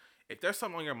 yo, if there's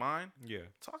something on your mind,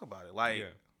 talk about it. Like,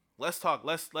 let's talk.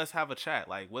 Let's have a chat.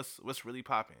 Like, what's really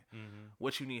popping?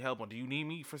 What you need help on? Do you need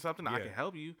me for something? I can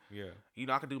help you. Yeah. You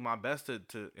know, I can do my best to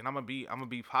and I'm gonna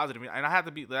be positive. And I have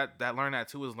to be learn that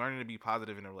too, is learning to be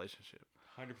positive in a relationship.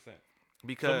 100%.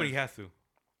 Because somebody has to.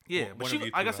 Yeah, but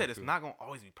like I said, it's not gonna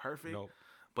always be perfect. Nope.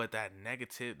 But that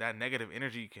negative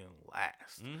energy can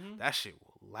last. That shit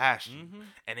will last you.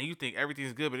 And then you think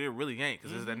everything's good, but it really ain't,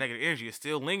 because there's that negative energy. It's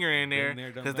still lingering in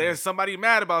there because there's somebody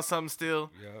mad about something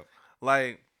still. Yep.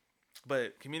 Like,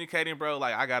 but communicating, bro.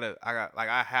 Like,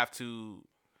 I have to.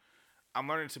 I'm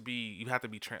learning to be. You have to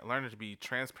be learning to be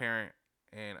transparent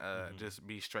and just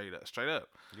be straight up.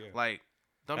 Yeah. Like,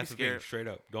 don't be scared. Straight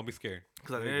up. Don't be scared.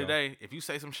 Because at the end of the day, if you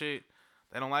say some shit,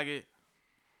 they don't like it.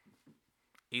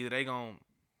 Either they gonna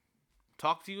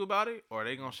talk to you about it, or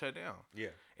they gonna shut down. Yeah.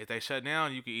 If they shut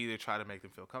down, you can either try to make them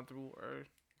feel comfortable, or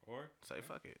say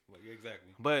fuck it. Well, yeah,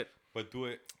 exactly. But do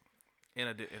it in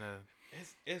a. You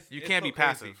it's can't so be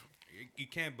passive. Crazy. You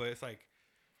can't, but it's like,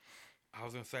 I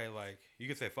was gonna say, like, you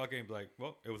can say fuck it and be like,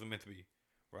 well, it wasn't meant to be,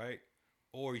 right?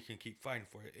 Or you can keep fighting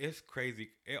for it. It's crazy.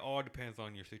 It all depends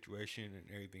on your situation and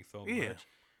everything so much,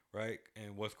 right?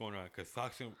 And what's going on? Because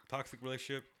toxic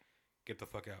relationship, get the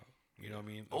fuck out. You know what I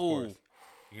mean? Of course.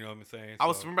 You know what I'm saying?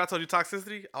 Remember I told you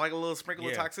toxicity? I like a little sprinkle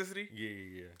of toxicity.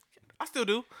 Yeah. I still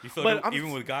do. You still do,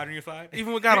 even with God on your side?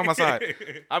 Even with God on my side.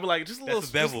 I'd be like, just a little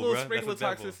sprinkle of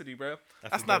toxicity, bro.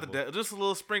 That's not the devil. Just a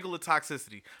little sprinkle of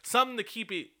toxicity. Something to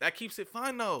keeps it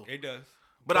fun, though. It does.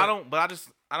 But I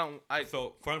don't.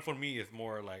 So fun for me is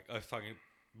more like us talking,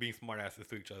 being smart asses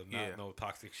to each other, not no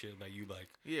toxic shit like you like.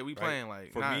 Yeah, we playing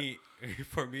like.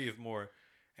 For me, it's more,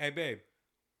 hey babe,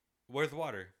 where's the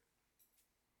water?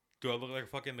 Do I look like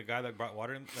fucking the guy that brought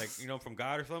water in, like, you know, from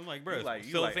God or something? Like, bro, it's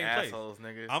still the same assholes,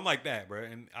 place. Nigga. I'm like that, bro,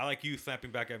 and I like you snapping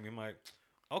back at me. I'm like,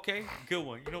 okay, good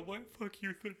one. You know what? Fuck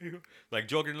you, like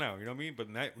joking around. You know what I mean?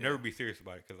 But never be serious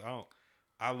about it, because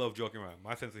I love joking around.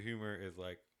 My sense of humor is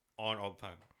like on all the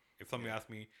time. If somebody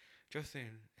asks me, Justin,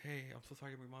 hey, I'm so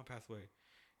sorry your mom passed away.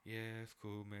 Yeah, it's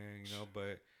cool, man. You know,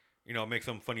 but you know, make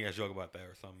some funny ass joke about that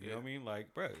or something. You know what I mean?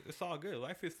 Like, bro, it's all good.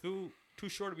 Life is too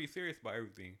short to be serious about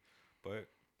everything. But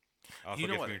also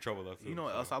gets me in trouble though. You know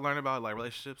what else I learned about, like,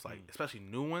 relationships, like especially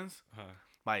new ones?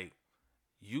 Like,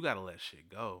 you gotta let shit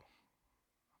go.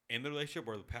 In the relationship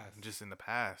or the past? Just in the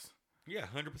past. Yeah,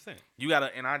 100%. You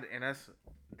gotta, and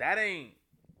that ain't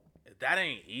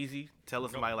easy.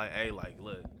 Telling somebody like, hey, like,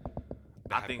 look,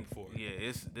 I think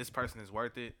this person is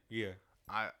worth it. Yeah.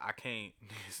 I can't.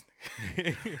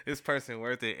 This person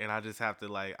worth it, and I just have to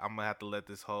like. I'm gonna have to let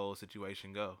this whole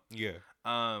situation go. Yeah.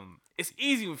 It's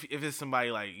easy if it's somebody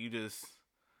like you just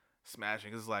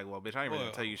smashing. Cause it's like, well, bitch, I ain't really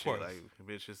gonna tell you shit. Like,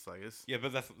 bitch, it's like it's. Yeah,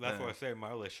 but that's what I say in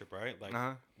my relationship, right? Like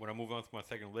when I moved on to my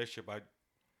second relationship,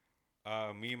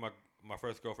 me and my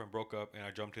first girlfriend broke up, and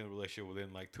I jumped in a relationship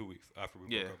within like 2 weeks after we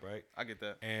broke up, right? I get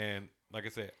that. And like I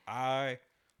said, I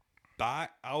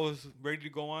thought I was ready to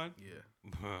go on.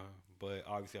 Yeah. But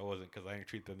obviously I wasn't because I didn't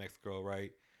treat the next girl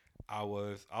right. I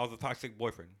was a toxic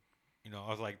boyfriend. You know, I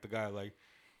was like the guy like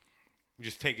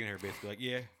just taking her basically like,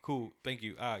 yeah, cool, thank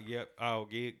you. Yep, I'll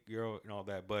get girl and all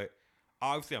that. But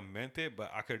obviously I meant it,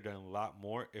 but I could have done a lot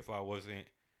more if I wasn't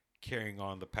carrying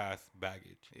on the past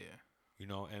baggage. Yeah. You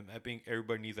know, and I think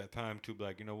everybody needs that time to be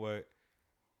like, you know what?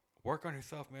 Work on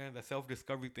yourself, man. That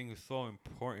self-discovery thing is so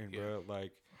important, bro.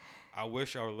 Like, I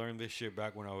wish I would learn this shit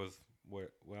back when I was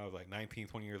like 19,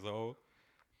 20 years old.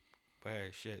 But hey,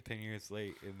 shit, 10 years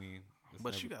late. I mean,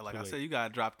 but you got, like I said, you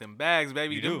gotta drop them bags,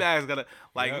 baby. You them do. Bags gotta,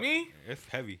 like me. It's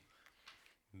heavy.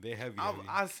 They're heavy.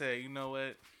 I say, you know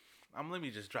what? Let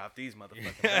me just drop these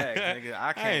motherfucking bags, nigga.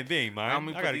 I can't. They ain't mine. I'm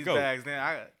gonna put these bags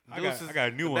down. I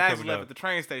got a new one bags coming left up at the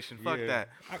train station. Fuck that.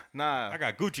 I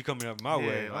got Gucci coming up my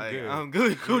way. I'm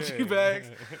good. Gucci bags.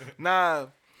 Nah.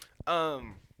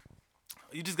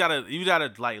 You just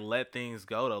gotta like let things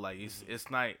go though. Like it's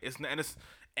like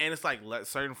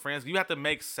certain friends. You have to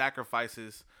make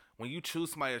sacrifices when you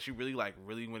choose somebody that you really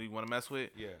when you want to mess with.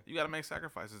 Yeah. You gotta make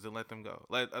sacrifices and let them go.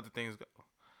 Let other things go.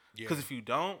 Yeah. Because if you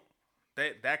don't,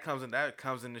 that comes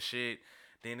in the shit.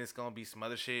 Then it's gonna be some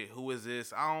other shit. Who is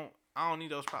this? I don't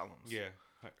need those problems. Yeah,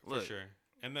 for sure.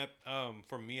 And that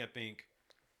for me, I think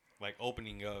like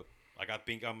opening up. Like I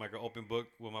think I'm like an open book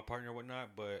with my partner and whatnot.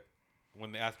 But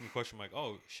when they ask me a question, I'm like,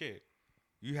 oh shit,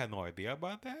 you had no idea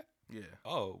about that? Yeah.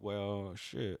 Oh well,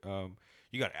 shit.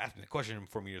 You gotta ask me the question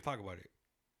for me to talk about it.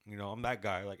 You know, I'm that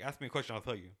guy. Like, ask me a question, I'll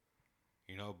tell you.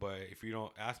 You know, but if you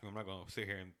don't ask me, I'm not gonna sit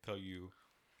here and tell you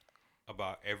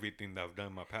about everything that I've done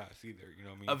in my past either. You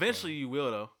know what I mean? Eventually, you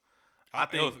will though. I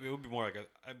think it would be more like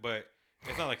but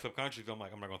it's not like subconscious. I'm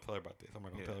like, I'm not gonna tell her about this. I'm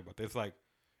not gonna tell her about this. It's like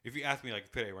if you ask me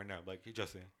like today, right now, like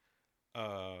Justin,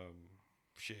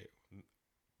 shit,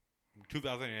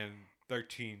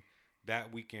 2013,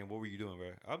 that weekend, what were you doing, bro?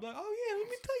 I'm like, oh yeah, let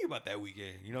me tell you about that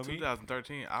weekend. You know what I mean?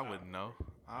 2013, I wouldn't know.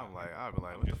 I'd be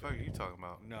like, what the fuck are you talking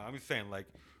about? No, I'm just saying, like,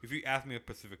 if you ask me a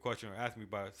specific question or ask me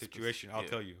about a situation, I'll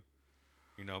tell you.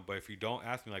 You know, but if you don't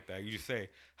ask me like that, you just say,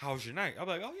 how was your night? I'm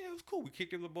like, oh yeah, it was cool. We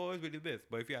kicked it with the boys, we did this.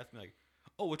 But if you ask me like,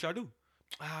 oh, what y'all do?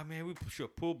 Man, we pushed a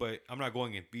pool, but I'm not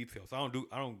going in details. I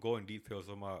don't go in details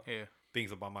about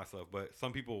things about myself. But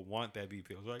some people want that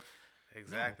details, right?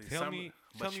 Exactly. No, tell me.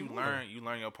 You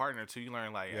learn your partner too. You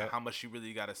learn like how much you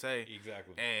really gotta say.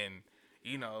 Exactly. And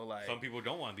you know, like some people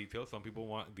don't want details. Some people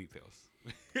want details.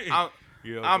 I'll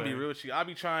be real with you. I'll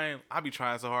be trying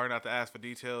so hard not to ask for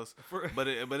details. But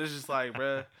it's just like,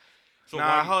 bruh. So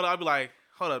hold up. I'll be like,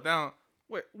 hold up, down.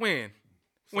 When?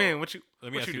 What you?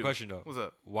 Let me ask you a question though. What's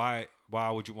up? Why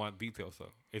would you want details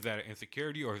though? Is that an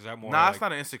insecurity or is that more? Nah, it's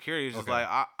not an insecurity. It's just like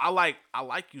I like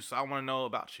you, so I want to know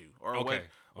about you or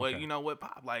what you know what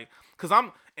pop like. Cause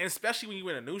and especially when you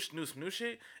in a new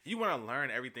shit, you want to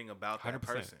learn everything about that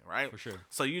person, right? For sure.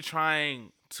 So you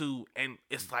trying to, and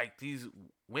it's like these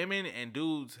women and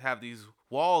dudes have these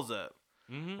walls up,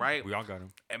 right? We all got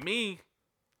them. And me,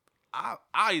 I'm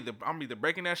either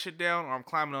breaking that shit down or I'm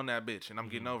climbing on that bitch and I'm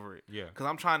getting over it. Yeah. Cause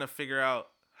I'm trying to figure out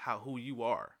who you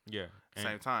are. Yeah. At the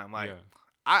same time, like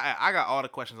I got all the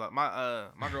questions. Like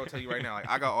my girl will tell you right now, like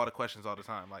I got all the questions all the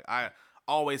time. Like I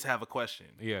always have a question.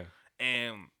 Yeah.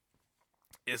 And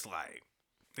it's like,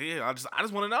 I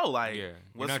just want to know, like, you're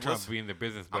not trying to be in the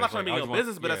business. I'm not trying to be in your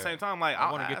business, but at the same time, like,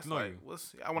 I want to get to know you.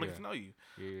 I want to get to know you.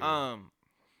 Yeah.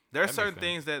 There's certain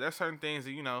things that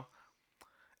you know.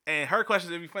 And her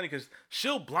questions would be funny because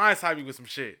she'll blindside me with some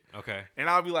shit. Okay. And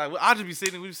I'll be like, well, I'll just be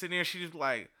sitting there, and she just be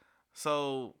like,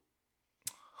 so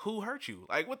who hurt you?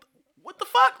 Like, what the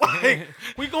fuck? Like,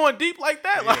 we going deep like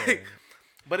that? Like,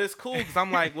 but it's cool because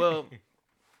I'm like, well,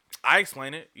 I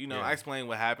explain it. You know, I explain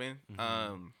what happened.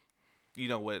 You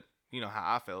know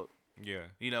how I felt. Yeah.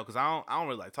 You know, because I don't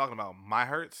really like talking about my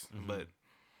hurts, but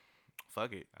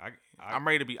fuck it. I'm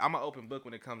ready to be. I'm an open book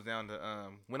when it comes down to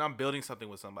when I'm building something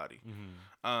with somebody.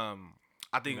 I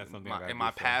think in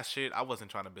my past shit, I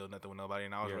wasn't trying to build nothing with nobody,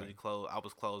 and I was really closed. I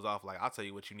was closed off. Like, I'll tell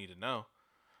you what you need to know,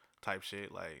 type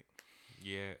shit. Like,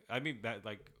 yeah. I mean that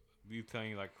like you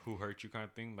telling like who hurt you kind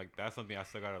of thing, like that's something I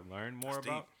still gotta learn more That's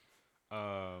about.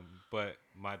 But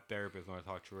my therapist, when I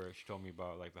talked to her, she told me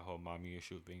about like the whole mommy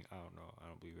issue thing. I don't know, I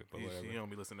don't believe it, but whatever. You don't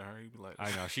be listening to her. You be like, I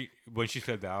know when she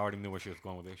said that, I already knew where she was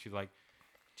going with it. She's like,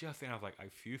 Justin, I was like,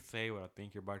 if you say what I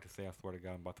think you're about to say, I swear to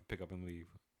God, I'm about to pick up and leave.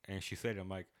 And she said it. I'm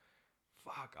like,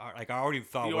 fuck. I already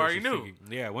thought. You what already she's knew. thinking.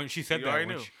 Yeah, when she said You that,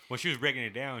 already knew. when she was breaking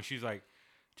it down, she's like,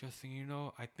 Justin,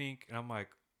 I think, and I'm like,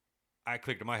 I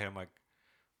clicked in my head. I'm like,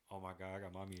 oh my God, I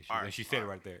got mommy issues. And she said it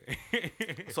right there.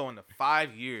 So in the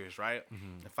 5 years, right?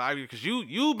 In 5 years,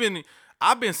 because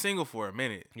I've been single for a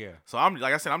minute. Yeah. So I'm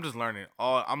like I said, I'm learning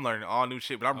all new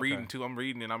shit. But I'm reading too. I'm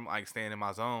reading and I'm like staying in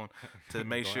my zone to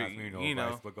make sure you know.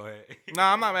 Advice, but go ahead.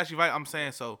 Nah, I'm not actually right. I'm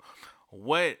saying so.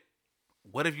 What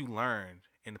have you learned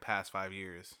in the past 5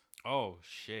 years? Oh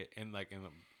shit! And like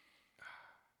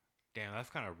damn, that's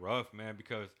kind of rough, man.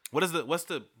 Because what's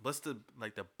the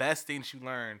like the best things you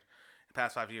learned in the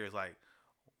past 5 years? Like,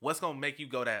 what's gonna make you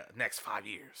go that next 5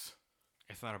 years?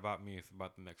 It's not about me. It's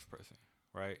about the next person,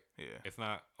 right? Yeah. It's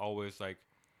not always like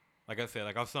I said.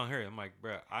 Like I was telling her, I'm like,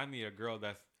 bro, I need a girl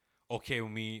that's okay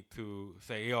with me to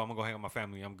say, yo, I'm gonna go hang out with my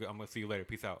family. I'm gonna see you later.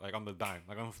 Peace out. Like I'm the dime.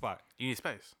 Like on the spot. You need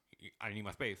space. I need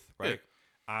my space, right?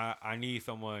 Yeah. I need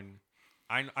someone.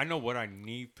 I know what I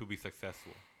need to be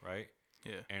successful, right?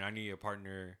 Yeah. And I need a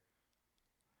partner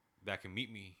that can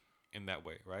meet me in that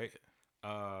way, right?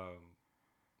 Yeah.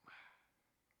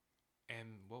 And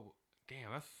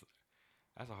damn,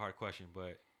 that's a hard question,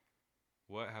 but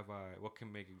what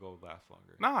can make it go last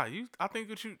longer? Nah, I think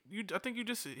you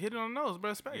just hit it on the nose,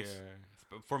 bro. Space.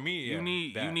 Yeah. For me, you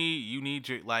need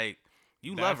your like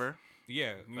you love her.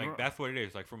 Yeah, like that's what it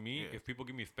is. Like for me, if people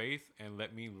give me space and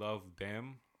let me love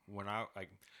them when I like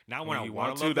not when I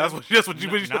want to love them. That's what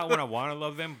you not when I want to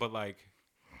love them, but like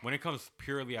when it comes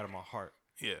purely out of my heart.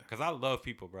 Yeah. Because I love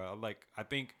people, bro. I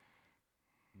think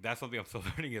that's something I'm still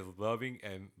learning is loving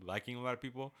and liking a lot of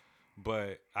people.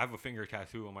 But I have a finger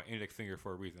tattoo on my index finger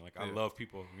for a reason. Like I love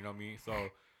people, you know what I mean? So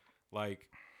like,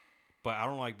 but I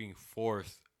don't like being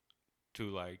forced to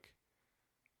like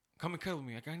come and cuddle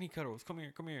me. Like I need cuddles. Come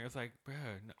here. It's like, bruh,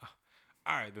 no.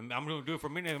 All right, then I'm gonna do it for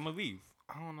a minute. I'm gonna leave.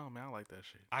 I don't know, man. I like that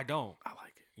shit. I don't. I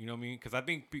like it. You know what I mean? Because I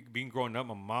think being growing up,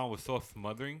 my mom was so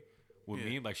smothering with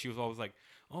me. Like she was always like,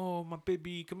 "Oh, my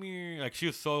baby, come here." Like she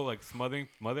was so like smothering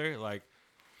mother. Like,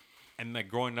 and like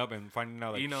growing up and finding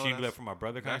out like she left for my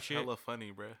brother kind of shit. That's hella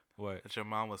funny, bro. What? That your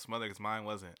mom was smothered because mine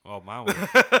wasn't. Oh, mine was.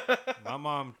 My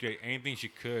mom did anything she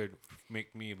could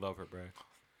make me love her, bro.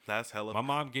 That's hella. My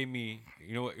mom gave me,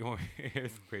 you know what?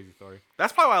 Here's a crazy story.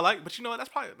 That's probably why I like. But you know what? That's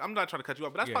probably. I'm not trying to cut you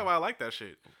off, but that's probably why I like that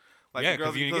shit. Like yeah,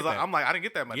 because I'm like I didn't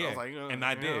get that much. Yeah, I was like, and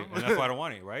I did, and that's why I don't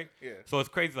want it, right? Yeah. So it's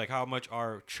crazy, like how much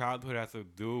our childhood has to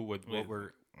do with what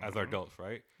we're as our adults,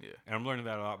 right? Yeah. And I'm learning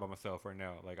that a lot by myself right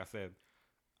now. Like I said,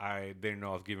 I didn't know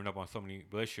I was giving up on so many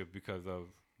relationships because of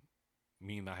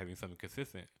me not having something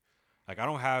consistent. Like I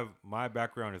don't have my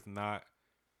background is not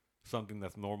something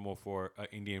that's normal for an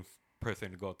Indian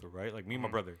person to go through, right? Like me and my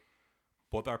brother,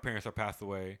 both our parents are passed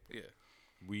away. Yeah.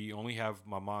 We only have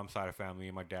my mom's side of family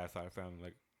and my dad's side of family,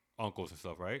 like uncles and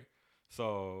stuff, right?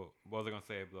 So what was I gonna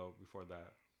say though before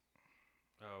that?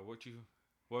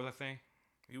 What was I saying?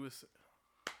 You was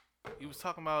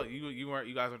talking about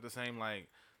you guys weren't the same like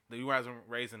you guys weren't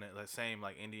raised in the same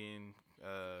like Indian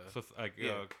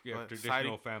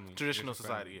traditional family, traditional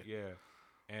society, yeah.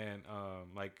 And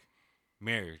like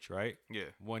marriage, right? Yeah.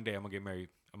 One day I'm gonna get married.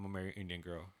 I'm gonna marry an Indian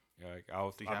girl. Like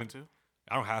Do you have to?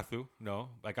 I don't have to. No.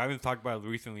 Like I've been talking about it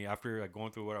recently after like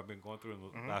going through what I've been going through in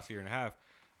the last year and a half.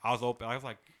 I was open. I was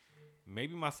like,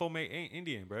 maybe my soulmate ain't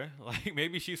Indian, bro. Like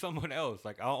maybe she's someone else.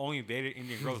 Like I only dated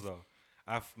Indian girls though.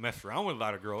 I've messed around with a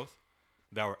lot of girls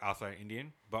that were outside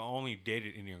Indian, but I only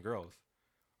dated Indian girls,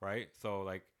 right? So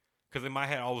like, because in my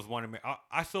head I always wanted to marry.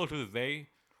 I still to this day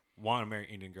want to marry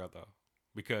an Indian girl though,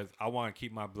 because I want to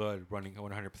keep my blood running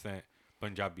 100%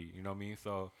 Punjabi. You know what I mean?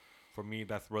 So for me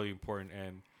that's really important.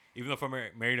 And even if I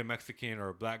married a Mexican or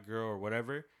a black girl or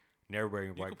whatever, never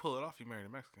wearing white. You could pull it off. You married a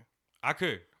Mexican. I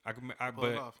could pull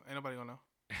it off. Ain't nobody gonna know.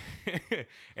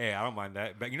 Hey, I don't mind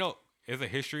that. But you know, there's a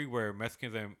history where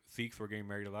Mexicans and Sikhs were getting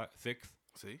married a lot. Sikhs.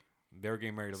 See? They were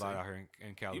getting married a lot out here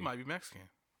in Cali. You might be Mexican.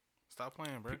 Stop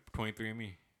playing, bro.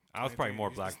 23andMe. I was probably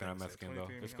more black than I'm Mexican though.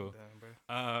 It's cool.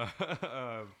 But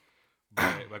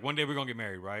like one day we're gonna get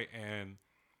married, right? And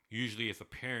usually it's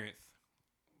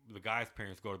the guy's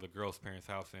parents go to the girl's parents'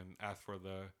 house and ask for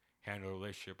the hand of the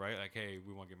relationship, right? Like, hey,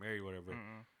 we want to get married, whatever.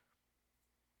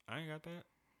 I ain't got that.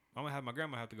 I'm gonna have my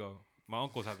grandma have to go. My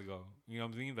uncles have to go. You know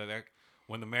what I'm saying? That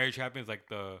when the marriage happens, like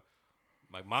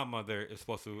my mother is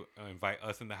supposed to invite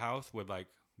us in the house with like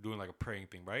doing like a praying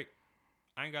thing, right?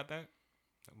 I ain't got that.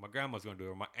 My grandma's gonna do it,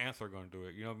 or my aunts are gonna do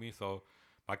it. You know what I mean? So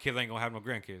my kids ain't gonna have no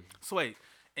grandkids. So wait,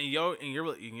 in your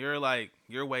like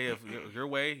your way,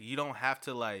 you don't have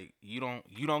to like you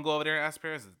don't go over there and ask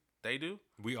parents. They do.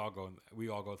 We all go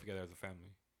together as a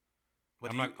family.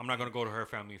 What I'm not gonna go to her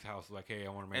family's house like, hey, I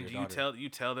want to marry your daughter. And you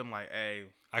tell them like, hey.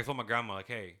 I told my grandma like,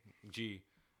 hey, G,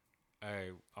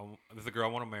 hey, this is a girl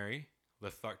I want to marry.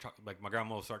 Let's start like my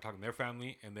grandma will start talking to their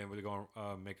family, and then we're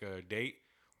gonna make a date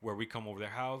where we come over their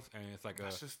house, and it's like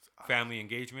a family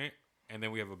engagement, and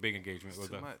then we have a big engagement. It's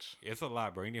too much. It's a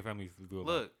lot, bro. Indian families do a lot.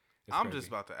 Look, I'm just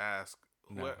about to ask.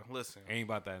 No, listen, ain't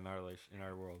about that in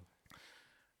our world.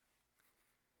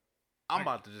 I'm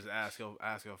about to just ask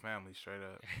your family straight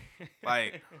up.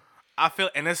 Like, I feel,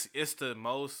 and it's the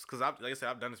most, because like I said,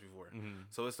 I've done this before,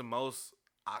 so it's the most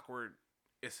awkward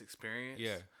experience.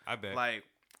 Yeah, I bet. Like,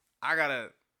 I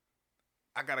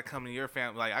gotta come to your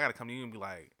family. Like, I gotta come to you and be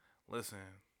like, listen,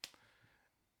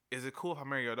 is it cool if I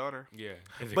marry your daughter? Yeah,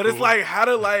 but cool? It's like how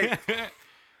to like.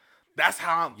 That's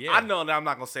how I'm. Yeah. I know that I'm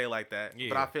not gonna say it like that,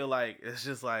 but I feel like it's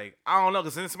just like I don't know,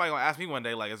 because then somebody gonna ask me one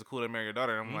day like, is it cool to marry your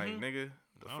daughter? And I'm like, nigga.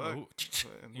 The fuck?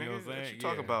 You know what I'm saying? What you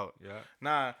talk about? Yeah.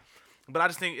 Nah, but I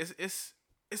just think it's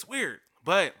weird.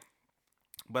 But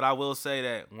I will say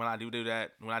that when I do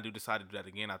that, when I do decide to do that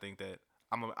again, I think that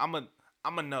I'm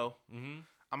a know.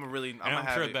 I'm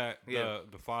sure that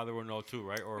the father will know too,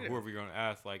 right? Or whoever you're gonna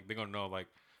ask, like they're gonna know, like,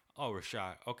 oh,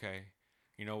 Rashad, okay,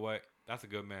 you know what? That's a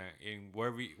good man. And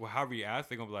however you ask,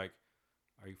 they're gonna be like,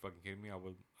 are you fucking kidding me? I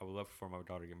would love for my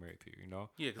daughter to get married to you, you know?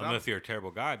 Yeah. Unless you're a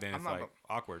terrible guy, then it's like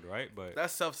awkward, right? But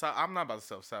that's I'm not about to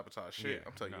self-sabotage shit. Yeah,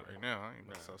 I'm telling you right now, I ain't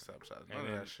about to self-sabotage none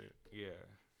of that shit. Yeah.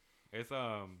 It's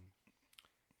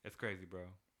crazy, bro.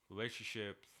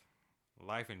 Relationships,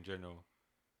 life in general,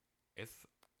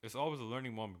 it's always a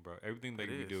learning moment, bro. Everything that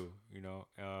you do, you know?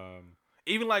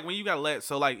 Even like when you gotta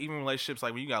even relationships,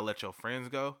 like when you gotta let your friends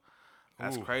go.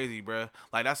 That's crazy, bro.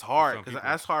 Like that's hard because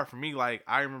that's hard for me. Like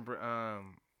I remember,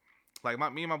 like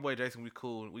me and my boy Jason, we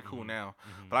cool now.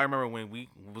 But I remember when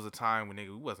was a time when we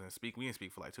didn't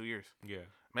speak for like 2 years. Yeah,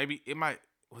 maybe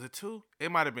was it 2?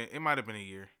 It might have been a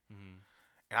year.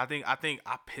 And I think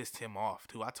I pissed him off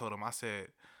too. I told him I said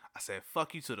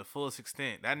fuck you to the fullest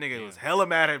extent. That nigga was hella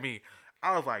mad at me.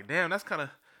 I was like, damn, that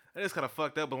is kind of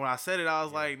fucked up. But when I said it, I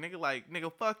was like,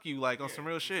 nigga, fuck you, like on some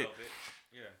real shit.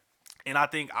 Yeah. And I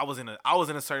think I was in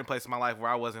a certain place in my life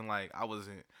where I wasn't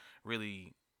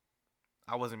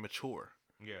mature.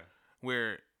 Yeah.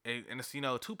 Where and it's,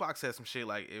 Tupac said some shit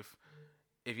like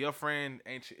if your friend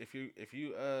ain't if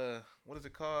you what is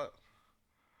it called?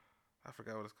 I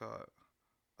forgot what it's called.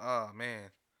 Oh man.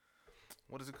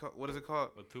 What is it called?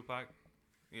 With Tupac?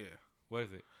 Yeah. What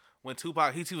is it? When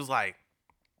Tupac he was like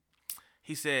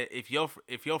he said if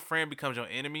your friend becomes your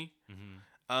enemy,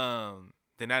 then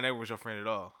that never was your friend at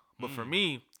all. But for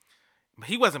me,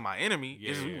 he wasn't my enemy.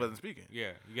 It's just we wasn't speaking.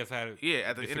 Yeah, you guys had at the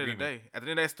end of the day,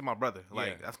 that's to my brother.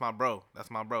 Like that's my bro.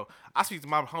 I speak to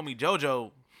my homie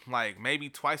JoJo like maybe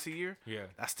twice a year. Yeah,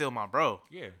 that's still my bro.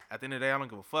 Yeah. At the end of the day, I don't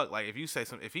give a fuck. Like if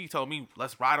he told me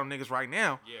let's ride on niggas right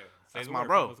now. Yeah, that's my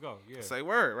bro. Let's go. Yeah, say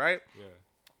word, right? Yeah.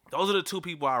 Those are the two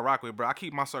people I rock with, bro. I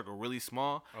keep my circle really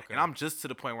small, and I'm just to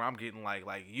the point where I'm getting like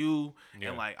you,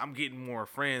 and like I'm getting more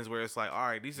friends where it's like, all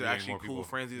right, these are actually cool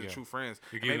friends. These are true friends.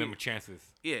 You're giving them chances.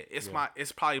 Yeah,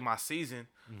 it's probably my season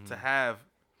to have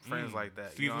friends like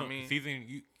that. You know what I mean?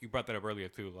 Season, you brought that up earlier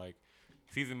too. Like,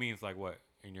 season means like what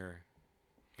in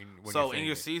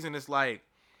your season, it's like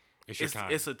it's your time.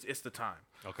 It's the time.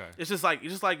 Okay. It's just like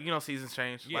seasons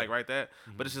change, like right that.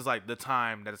 But it's just like the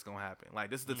time that it's gonna happen. Like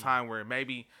this is the time where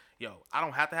maybe I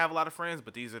don't have to have a lot of friends,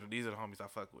 but these are the homies I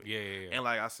fuck with. Yeah. And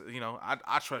like I said,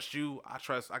 I trust you. I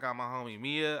got my homie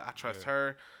Mia. I trust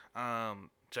her.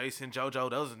 Jason,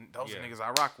 JoJo. Those are niggas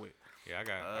I rock with. Yeah, I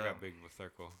got big of a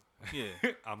circle.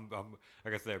 Yeah. I'm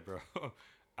like I said, bro.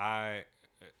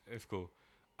 It's cool.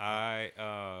 I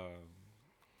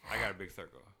got a big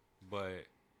circle, but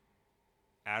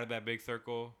out of that big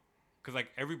circle, because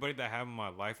like everybody that I have in my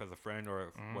life as a friend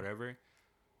or whatever,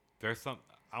 there's some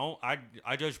I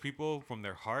judge people from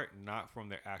their heart, not from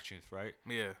their actions, right?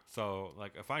 Yeah. So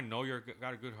like if I know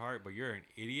got a good heart, but you're an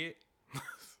idiot,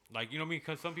 like you know what I mean?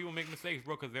 Because some people make mistakes,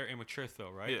 bro, because they're immature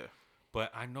still, right? Yeah.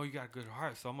 But I know you got a good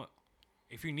heart, so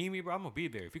if you need me, bro, I'm gonna be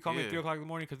there. If you call me at 3 o'clock in the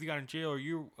morning because you got in jail or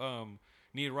you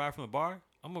need a ride from the bar,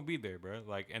 I'm gonna be there, bro.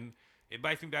 Like and. It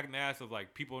bites me back in the ass of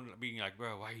like people being like,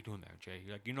 bro, why are you doing that, Jay?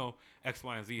 Like, X,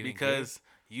 Y, and Z. Because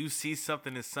you see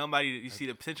something in somebody, you see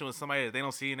the potential in somebody that they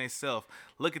don't see in themselves.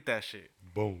 Look at that shit.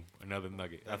 Boom, another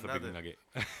nugget. That's a big nugget.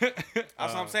 That's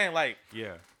what I'm saying. Like,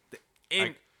 yeah,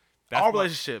 in all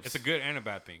relationships, it's a good and a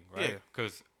bad thing, right? Yeah.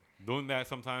 Because doing that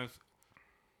sometimes,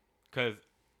 because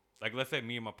like let's say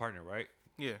me and my partner, right?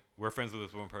 Yeah. We're friends with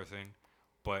this one person,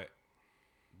 but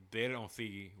they don't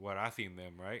see what I see in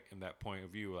them, right? In that point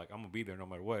of view, like I'm gonna be there no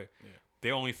matter what. Yeah.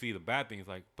 They only see the bad things,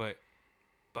 like, but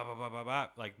blah blah blah blah blah.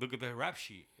 Like, look at the rap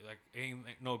sheet. Like, it ain't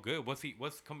no good. What's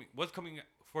coming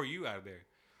for you out of there?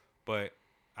 But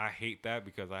I hate that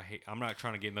because I'm not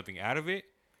trying to get nothing out of it.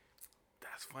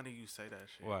 That's funny you say that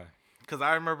shit. Why? Because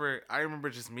I remember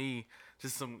just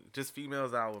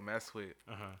females I would mess with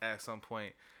at some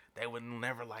point. They would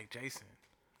never like Jason.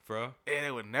 Bro? And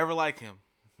they would never like him.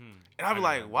 And I'd be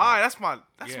like, why? That's my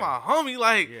homie.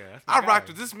 Like, I rocked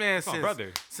with this man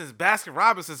since Baskin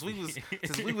Robbins, since we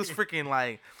was freaking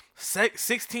like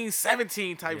 16,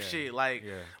 17 type shit. Like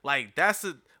that's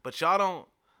it. But y'all don't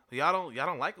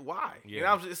like it. Why? Yeah. You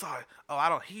know, it's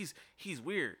like, he's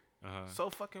weird. So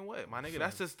fucking what, my nigga?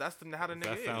 That's how the nigga that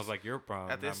is. That sounds like your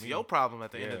problem. That's your problem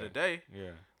at the end of the day.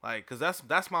 Yeah. Like, cause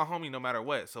that's my homie no matter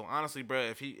what. So honestly, bro,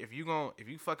 if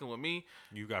you fucking with me,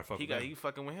 you gotta fuck with him. You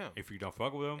fucking with him. If you don't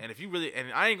fuck with him, and if you really,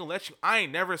 and I ain't gonna let you. I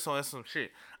ain't never that's some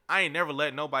shit. I ain't never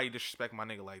let nobody disrespect my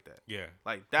nigga like that. Yeah.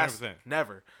 Like that's 100%.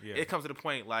 Never. Yeah. It comes to the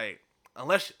point like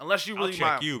unless you really I'll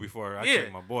check you before I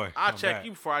check my boy. I'll check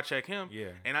you before I check him. Yeah.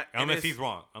 Unless he's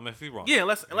wrong. Yeah.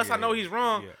 Unless I know he's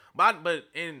wrong. Yeah. But me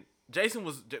and Jason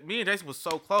was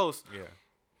so close. Yeah.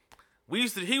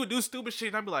 He would do stupid shit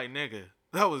and I'd be like, nigga,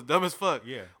 that was dumb as fuck.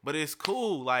 Yeah. But it's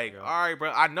cool. Like, all right,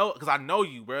 bro. I know, because I know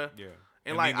you, bro. Yeah.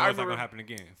 And like, I remember, it's not gonna happen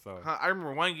again. So I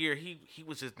remember one year he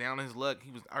was just down on his luck.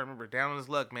 I remember down on his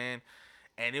luck, man.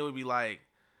 And it would be like,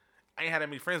 I ain't had that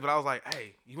many friends, but I was like,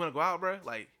 hey, you want to go out, bro?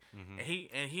 Like, and he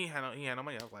had no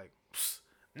money. I was like,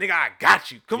 nigga, I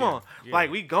got you. Come on. Yeah.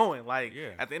 Like, we going. Like,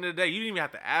 at the end of the day, you didn't even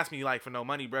have to ask me, like, for no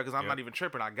money, bro, because I'm not even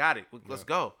tripping. I got it. Let's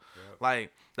go.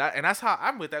 Like, that, and that's how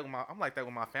I'm with that. I'm like that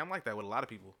with my family. I'm like that with a lot of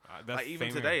people. Like,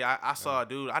 even today, I saw a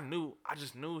dude. I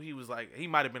just knew he was like, he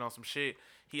might have been on some shit.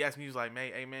 He asked me, he was like,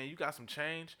 hey, man, you got some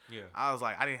change? Yeah. I was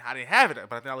like, I didn't have it.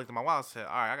 But then I looked at my wallet and said,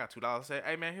 all right, I got $2. I said,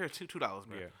 hey, man, here's $2,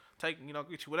 man. Yeah. Take,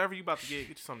 get you whatever you about to get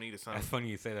you something to eat or something. That's funny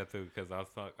you say that, too, because I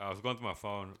was going through my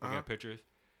phone looking at pictures.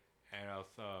 And I was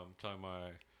telling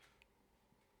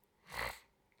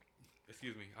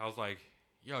excuse me, I was like,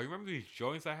 yo, you remember these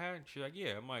joints I had? She's like,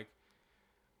 yeah. I'm like,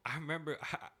 I remember,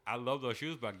 I love those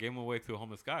shoes, but I gave them away to a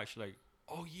homeless guy. She's like,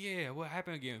 oh, yeah, what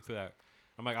happened again to that?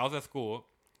 I'm like, I was at school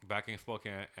back in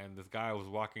Spokane, and this guy was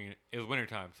walking, it was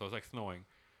wintertime, so it was like snowing,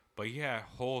 but he had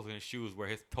holes in his shoes where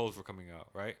his toes were coming out,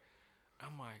 right?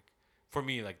 I'm like, for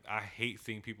me, like, I hate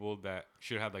seeing people that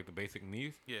should have, like, the basic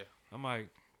needs. Yeah. I'm like,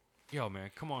 yo, man,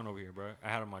 come on over here, bro. I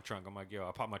had it in my trunk. I'm like, yo,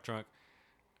 I popped my trunk.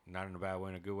 Not in a bad way,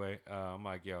 in a good way. I'm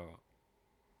like, yo,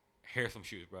 here's some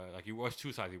shoes, bro. Like, what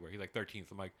shoe size you wear? He's like 13.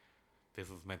 So I'm like, this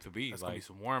was meant to be. That's like, gonna be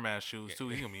some warm ass shoes too.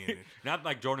 He's gonna be in it. Not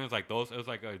like Jordans like those. It was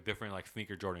like a different like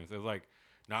sneaker Jordans. It was like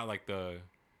not like the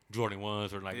Jordan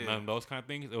 1s or like none of those kind of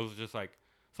things. It was just like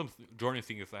some Jordan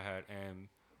sneakers I had, and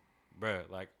bro,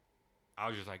 like I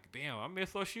was just like, damn, I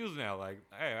miss those shoes now. Like,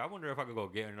 hey, I wonder if I could go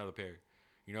get another pair.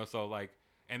 You know, so like.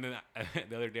 And then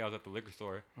the other day I was at the liquor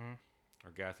store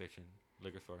or gas station,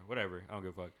 liquor store, whatever. I don't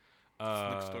give a fuck.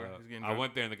 Liquor store. I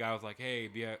went there and the guy was like, "Hey,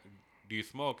 do you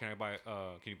smoke? Can you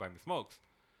buy me smokes,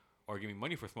 or give me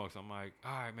money for smokes?" I'm like,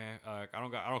 "All right, man. I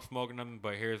don't smoke or nothing,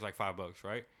 but here's like $5,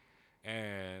 right?"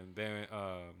 And then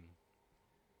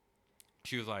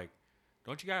she was like,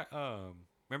 "Don't you got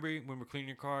remember when we're cleaning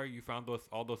your car, you found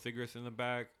all those cigarettes in the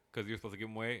bag because you're supposed to give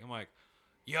them away?" I'm like,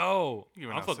 yo,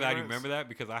 I'm so glad you remember that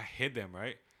because I hid them,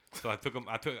 right? So I took them.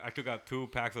 I took out 2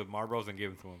 packs of Marlboros and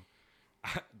gave them to him.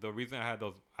 The reason I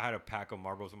had a pack of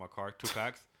Marlboros in my car, 2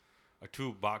 packs,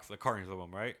 2 cartons of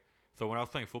them, right? So when I was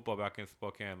playing football back in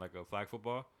Spokane, like a flag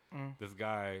football, this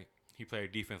guy he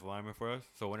played defensive lineman for us.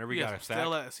 So whenever he got a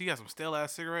sack, he got some stale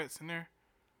ass cigarettes in there.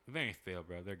 They ain't stale,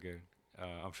 bro. They're good.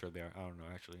 I'm sure they are. I don't know,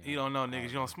 actually. You don't know, niggas.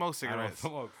 You don't smoke cigarettes. I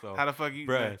don't smoke, so. How the fuck you...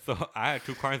 Bruh, so I had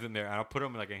 2 cartons in there, and I put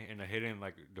them like in a hidden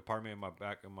like department in my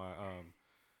back, in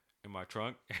my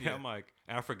trunk. And I'm like,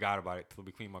 and I forgot about it till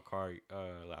we cleaned my car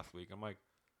last week. I'm like,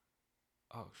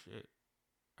 oh, shit.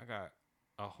 I got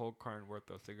a whole carton worth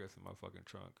of cigarettes in my fucking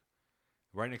trunk.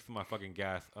 Right next to my fucking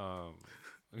gas.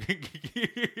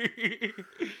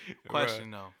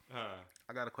 Question, though.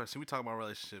 I got a question. We talk about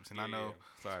relationships, and I know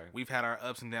we've had our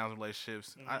ups and downs in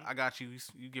relationships. I got you.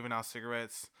 You giving out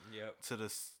cigarettes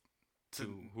to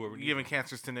whoever you giving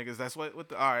cancers to niggas. That's what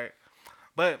the all right.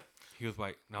 But he was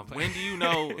like, no, when do you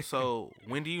know? So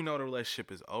when do you know the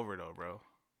relationship is over, though, bro?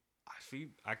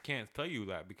 I can't tell you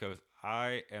that because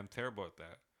I am terrible at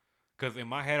that. Because in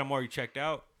my head, I'm already checked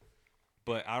out,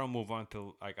 but I don't move on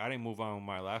to like I didn't move on with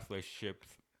my last relationship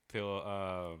till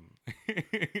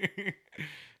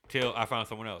till I found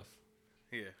someone else.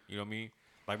 Yeah. You know what I mean?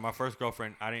 Like my first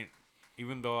girlfriend, I didn't,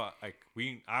 even though I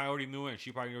already knew it, and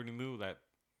she probably already knew that,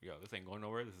 yo, this ain't going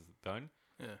nowhere. This is done.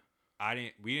 Yeah.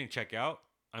 We didn't check out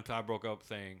until I broke up,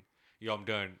 saying, yo, I'm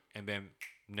done. And then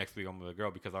next week I'm with a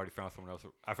girl because I already found someone else.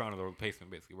 I found another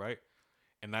replacement basically, right?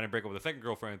 And I didn't break up with the second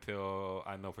girlfriend until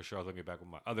I know for sure I was gonna get back with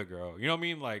my other girl. You know what I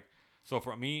mean? Like, so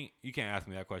for me, you can't ask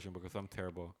me that question because I'm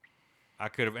terrible. I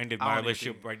could have ended my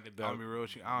relationship I'll be real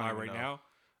with you. Now.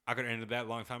 I could have ended that a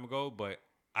long time ago, but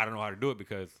I don't know how to do it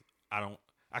because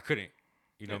I couldn't.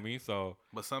 You know what I mean? So,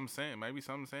 but maybe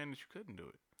something saying that you couldn't do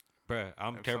it. Bruh,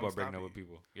 I'm terrible at breaking up with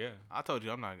people. Yeah. I told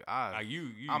you I'm not.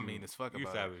 I'm mean as fuck about it.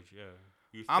 You savage,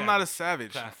 yeah. I'm not a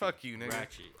savage. Classic. Fuck you, nigga.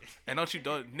 Ratchet. And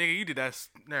nigga, you did that.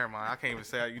 Never mind. I can't even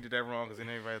say you did that wrong because then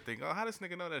everybody think, oh, how does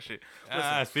nigga know that shit?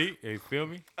 See, you feel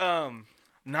me?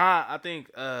 Nah, I think,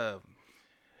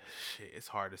 shit, it's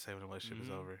hard to say when the relationship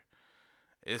is over.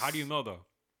 How do you know though?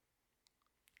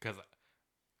 Because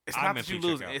it's not that you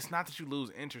lose. It's not that you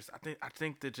lose interest. I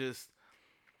think that just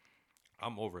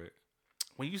I'm over it.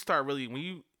 When you start really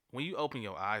when you open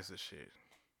your eyes to shit.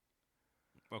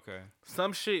 Okay.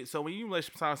 Some shit. So when you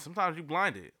relationship, sometimes you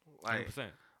blinded. Like, 100%.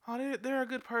 Oh, they're a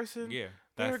good person. Yeah,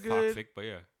 they're that's good. toxic, but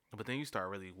yeah. But then you start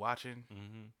really watching,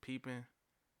 peeping.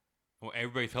 Well,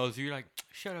 everybody tells you, you're like,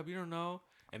 shut up, you don't know.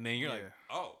 And then you're like,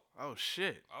 oh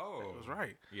shit, it was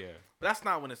right. Yeah, but that's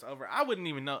not when it's over. I wouldn't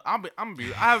even know. I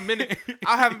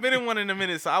haven't been in one in a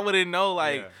minute, so I wouldn't know.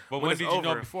 Like, but when did you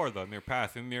know before though? In their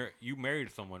past, you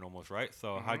married someone almost, right?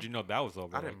 So how'd you know that was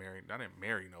over? I didn't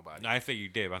marry nobody. No, I say you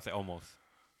did. But I say almost.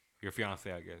 Your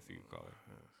fiance, I guess you could call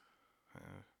it.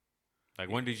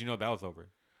 Like, when did you know that was over?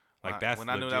 Like, that's when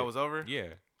I knew that was over. Yeah.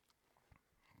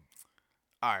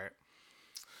 All right.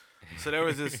 So there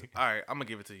was this. All right, I'm gonna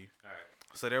give it to you. All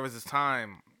right. So there was this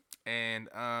time, and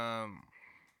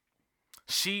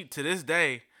she, to this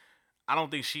day, I don't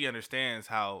think she understands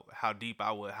how deep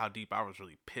I was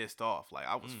really pissed off. Like,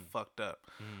 I was fucked up.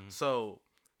 So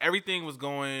everything was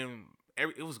going.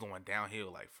 It was going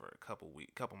downhill like for a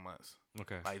couple months.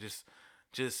 Okay. Like just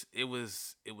it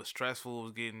was stressful. It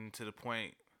was getting to the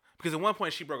point because at one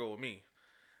point she broke up with me,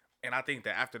 and I think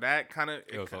that after that kind of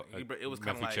it was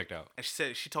kind of like checked out. And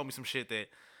she told me some shit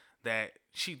that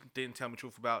she didn't tell me the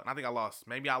truth about, and I think I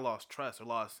lost trust or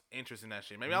lost interest in that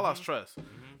shit. Maybe I lost trust.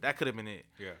 That could have been it.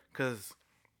 Yeah. Cause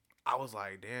I was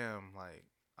like, damn, like,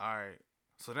 all right.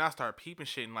 So then I started peeping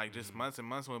shit, and like just months and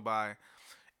months went by.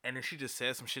 And then she just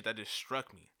said some shit that just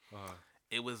struck me.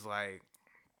 It was like,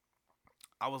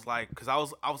 I was like, cause I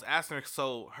was asking her.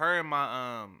 So her and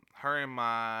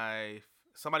my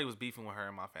somebody was beefing with her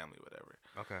and my family, or whatever.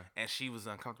 Okay. And she was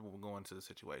uncomfortable with going to the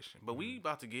situation. But we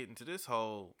about to get into this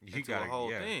whole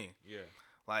thing. Yeah.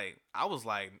 Like, I was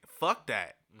like, fuck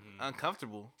that.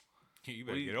 Uncomfortable. You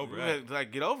better get over that.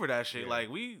 Like, get over that shit. Yeah. Like,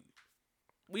 we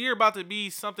are about to be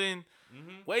something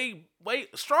way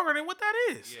stronger than what that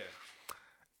is. Yeah.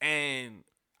 And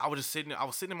I was sitting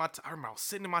in my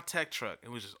tech truck,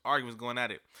 and we was just arguing, going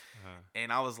at it.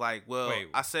 And I was like, well,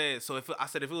 I said if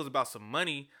it was about some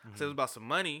money,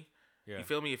 yeah. You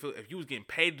feel me? If you was getting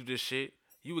paid to do this shit,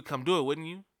 you would come do it, wouldn't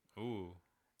you? Ooh.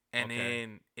 And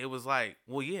then it was like,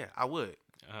 well, yeah, I would.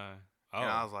 And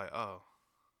I was like, oh.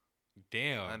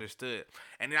 Damn. Understood.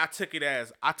 And then I took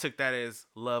that as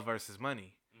love versus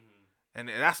money. And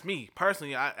that's me.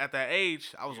 Personally, at that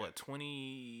age, I was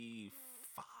 25?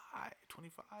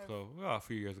 So, a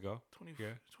few years ago. 20,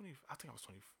 I think I was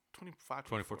 20, 25,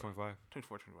 24, 25.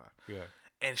 24, 25. Yeah.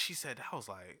 And she said, I was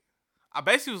like, I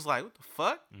basically was like, what the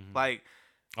fuck? Like,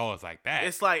 oh, it's like that.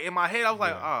 It's like, in my head, I was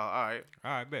like, oh, all right.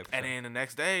 All right, bet. And then the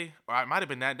next day, or it might have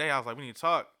been that day, I was like, we need to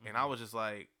talk. And I was just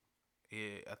like,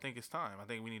 yeah, I think it's time. I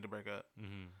think we need to break up.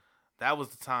 That was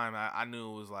the time I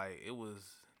knew it was like, it was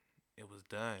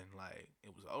done. Like,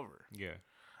 it was over. Yeah.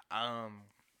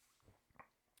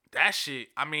 That shit,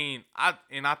 I mean, I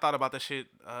thought about that shit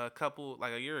a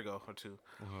year ago or two.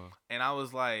 And I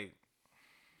was like,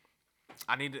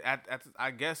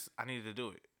 I guess I needed to do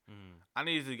it. I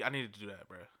needed to do that,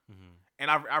 bro.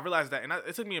 And I realized that, and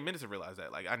it took me a minute to realize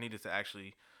that. Like, I needed to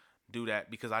actually do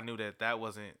that because I knew that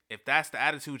wasn't, if that's the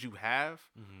attitude you have,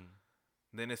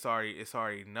 then it's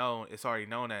already known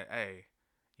that, hey,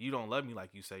 you don't love me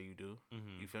like you say you do.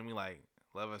 You feel me? Like,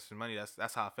 love versus money.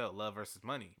 That's how I felt. Love versus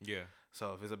money. Yeah.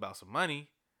 So if it's about some money,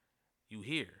 you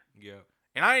here. Yeah.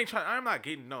 And I'm not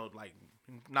getting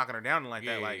knocking her down like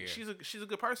that. Like, she's a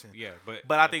good person. Yeah.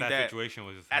 But I think that situation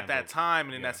was just at that time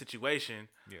and in that situation,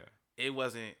 yeah, it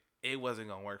wasn't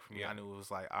gonna work for me. I knew it was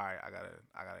like, all right, I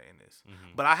gotta end this.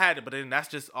 Mm-hmm. But then that's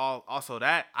just also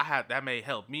that that may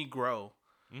help me grow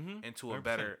into a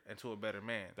better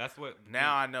man. That's what.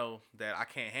 Now I know that I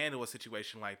can't handle a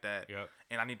situation like that,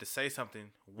 and I need to say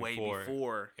something way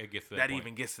before it gets to that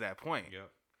even gets to that point. Yep.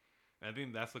 I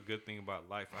think that's a good thing about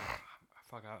life.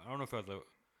 I don't know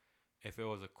if it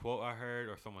was a quote I heard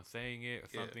or someone saying it or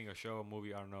something, a show, a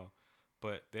movie, I don't know.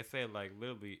 But they say like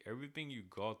literally everything you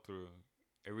go through,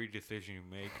 every decision you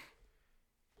make.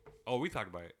 Oh, we talked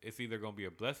about it. It's either gonna be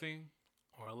a blessing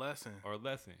or a lesson.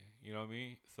 You know what I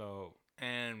mean? So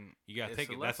and you gotta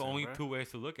take it. That's the only two ways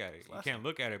to look at it. You can't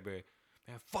look at it, but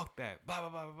man, fuck that, blah blah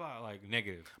blah blah blah, like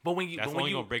negative. But when you, that's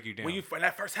only gonna break you down. When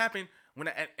that first happened, when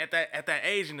at that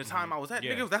age and the time I was at,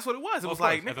 nigga, that's what it was. It was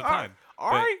like, nigga, at the time.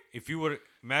 All right. If you would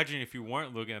imagine if you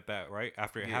weren't looking at that right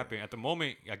after it happened, at the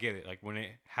moment, I get it. Like when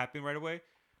it happened right away,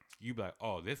 you be like,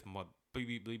 oh, this mother beep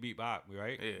beep beep beep bop,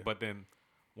 right? Yeah. But then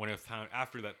when it was time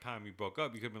after that time you broke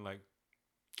up, you could have been like,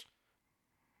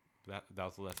 that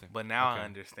was a lesson. But now I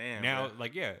understand. Now, bro.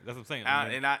 Like, yeah, that's what I'm saying.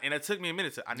 And it took me a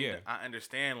minute to. I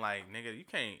understand. Like, nigga, you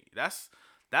can't. That's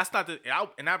not the.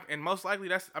 And most likely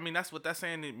that's what that's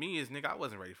saying to me is, nigga, I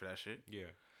wasn't ready for that shit. Yeah.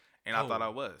 And I thought I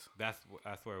was. That's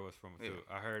where it was from too.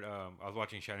 I heard. I was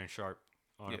watching Shannon Sharp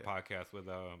on a podcast with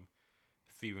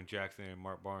Steven Jackson and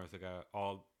Mark Barnes. They got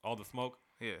all the smoke.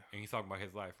 Yeah. And he's talking about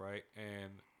his life, right?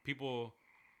 And people.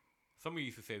 Somebody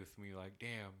used to say this to me, like,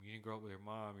 damn, you didn't grow up with your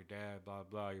mom, your dad, blah,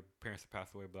 blah, your parents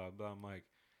passed away, blah, blah. I'm like,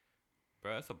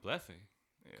 bro, that's a blessing.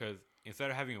 Because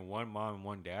instead of having one mom and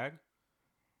one dad,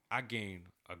 I gained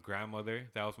a grandmother.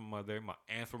 That was my mother. My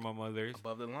aunts were my mothers.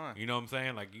 Above the line. You know what I'm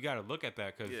saying? Like, you got to look at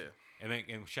that. And then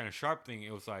in Shannon Sharp thing,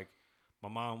 it was like, my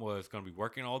mom was going to be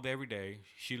working all day, every day.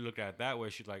 She looked at it that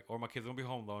way. She's like, or my kids are going to be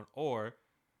home alone, or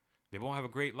they won't have a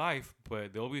great life,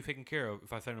 but they'll be taken care of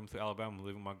if I send them to Alabama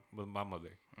living with my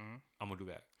mother. Mm-hmm. I'm gonna do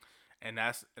that. And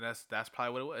that's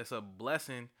probably what it was. It's a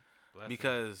blessing.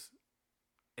 Because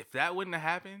if that wouldn't have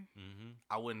happened,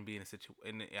 I wouldn't be in a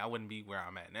situation. I wouldn't be where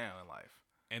I'm at now in life.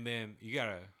 And then you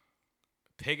gotta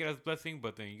take it as a blessing,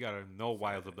 but then you gotta know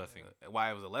why it was a blessing, why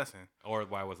it was a lesson, or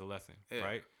why it was a lesson,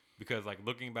 right? Because like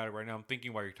looking about it right now, I'm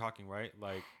thinking while you're talking, right?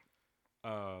 Like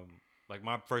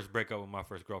my first breakup with my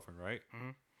first girlfriend, right?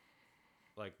 Mm-hmm.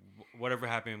 Like whatever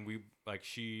happened,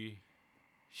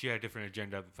 she had a different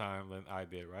agenda at the time than I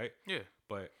did, right? Yeah.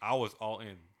 But I was all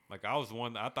in. Like I was the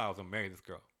one that I thought I was gonna marry this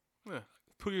girl. Yeah.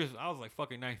 2 years, I was like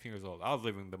fucking 19 years old. I was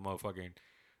living the motherfucking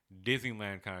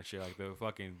Disneyland kind of shit, like the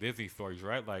fucking Disney stories,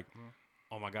 right? Like,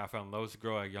 oh my god, I fell in love with this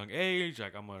girl at a young age.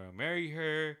 Like I'm gonna marry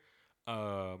her.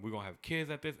 We're gonna have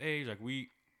kids at this age. Like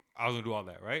I was gonna do all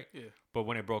that, right? Yeah. But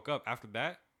when it broke up after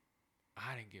that,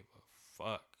 I didn't give a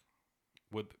fuck.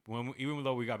 Even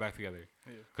though we got back together,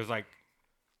 because like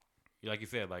you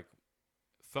said, like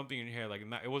something in your head, like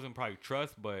it wasn't probably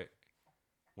trust, but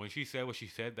when she said what she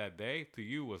said that day to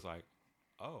you was like,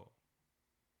 oh,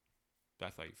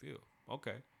 that's how you feel,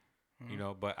 okay, you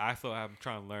know. But I still am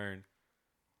trying to learn.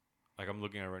 Like I'm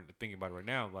looking at it, thinking about it right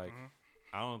now. Like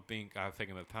I don't think I've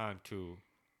taken the time to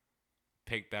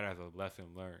take that as a lesson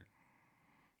learned.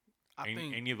 I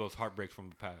think any of those heartbreaks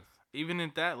from the past. Even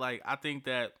in that, like I think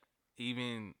that.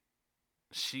 Even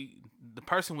the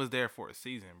person was there for a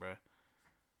season, bro.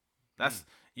 That's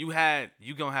you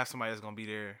gonna have somebody that's gonna be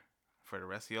there for the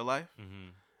rest of your life,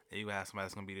 and you gonna have somebody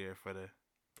that's gonna be there for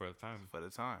the time, for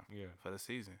the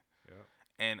season. Yeah.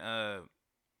 And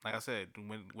like I said,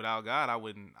 without God, I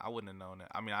wouldn't have known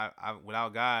that. I mean, I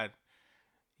without God,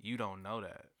 you don't know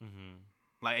that.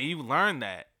 Like, and you learn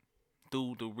that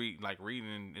through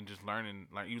reading and just learning.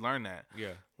 Like you learn that,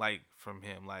 like from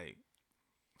him, like.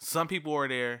 Some people are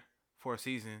there for a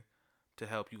season to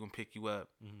help you and pick you up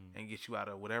and get you out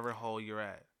of whatever hole you're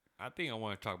at. I think I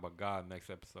want to talk about God next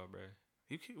episode, bro.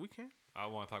 We can. I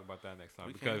want to talk about that next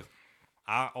time because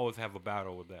I always have a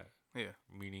battle with that. Yeah.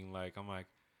 Meaning, like, I'm like,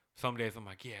 some days I'm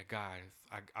like, yeah, God,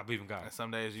 I believe in God. And some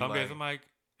days I'm like,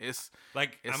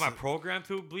 am I programmed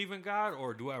to believe in God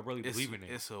or do I really believe in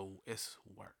it? It's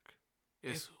work.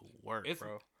 It's work,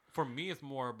 bro. For me, it's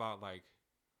more about like.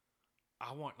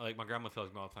 I want, like, my grandma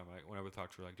tells me all the time, like, whenever I talk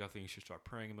to her, like, Justin, you should start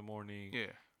praying in the morning. Yeah.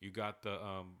 You got the,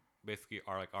 basically,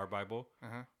 our Bible.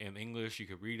 In English, you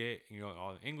could read it, you know,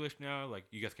 all in English now. Like,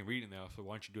 you guys can read it now, so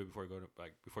why don't you do it before you go to,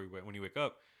 like, when you wake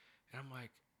up? And I'm like,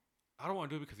 I don't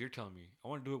want to do it because you're telling me. I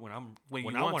want to do it when I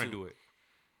want to do it.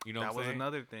 You know what I'm saying? That was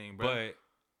another thing, bro. But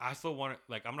I still want to,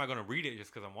 like, I'm not going to read it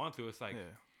just because I want to. It's like,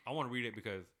 I want to read it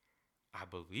because I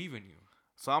believe in you.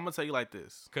 So I'm gonna tell you like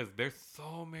this, because there's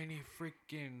so many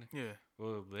freaking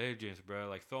religions, bro.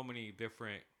 Like so many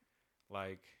different,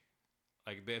 like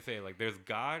they say, like there's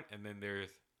God, and then there's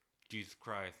Jesus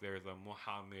Christ. There's a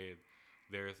Muhammad.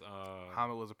 There's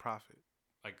Muhammad was a prophet.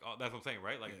 like that's what I'm saying,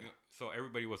 right? Like, Yeah. so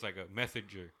everybody was like a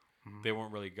messenger. Mm-hmm. They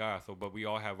weren't really God. So, but we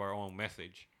all have our own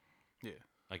message. Yeah.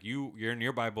 Like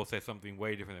your Bible says something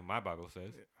way different than my Bible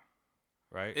says. Yeah.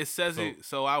 Right? It says it.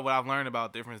 So what I've learned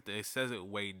about difference, it says it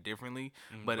way differently,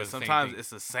 but it's sometimes it's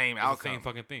the same outcome. It's the same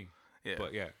fucking thing. Yeah.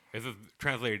 But yeah, it's just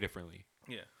translated differently.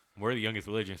 Yeah. We're the youngest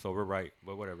religion, so we're right.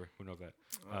 But whatever, who knows that?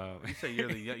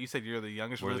 You said you're the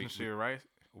youngest religion, so you're right.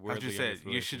 As you said,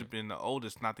 you should have been the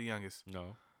oldest, not the youngest.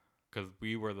 No, because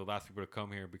we were the last people to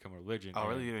come here and become a religion. Oh,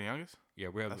 really? You're the youngest? Yeah,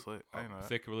 we have. That's lit. I didn't know that.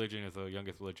 Sikh religion is the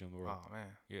youngest religion in the world. Oh man.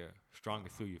 Yeah,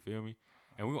 strongest too. You feel me?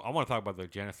 And I want to talk about the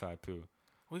genocide too.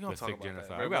 We gonna talk about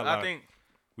genocide. that, bro. I think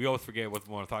we always forget what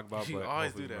we want to talk about. You but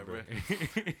always do that, bro.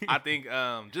 I think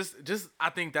I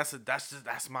think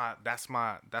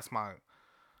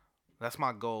that's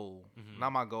my goal. Mm-hmm.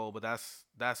 Not my goal, but that's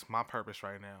my purpose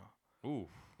right now. Ooh,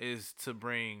 is to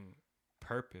bring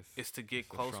purpose. Is to get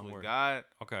close with word. God.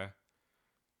 Okay.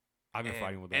 I've been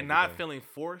fighting with that. And not feeling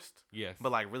forced. Yes.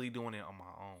 But like really doing it on my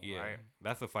own. Yeah. Right?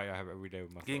 That's the fight I have every day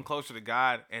with myself. Getting closer to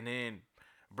God and then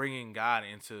bringing God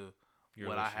into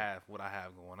what I have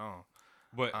going on.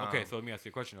 But okay, so let me ask you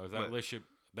a question though. Is that relationship,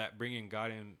 that bringing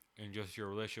God in just your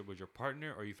relationship with your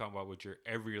partner, or are you talking about with your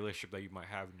every relationship that you might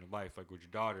have in your life, like with your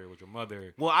daughter, with your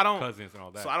mother, cousins, and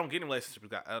all that? So I don't get in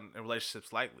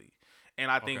relationships lightly,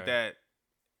 and I think that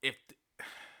if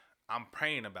I'm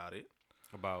praying about it,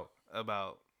 about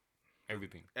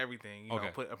everything, you know,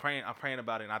 I'm praying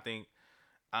about it, and I think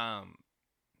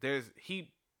he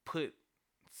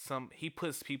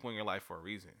puts people in your life for a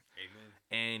reason.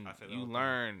 Amen. And you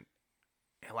learn.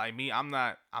 And like me, I'm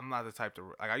not the type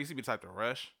to like. I used to be the type to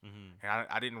rush, and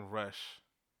I didn't rush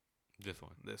this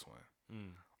one.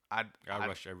 I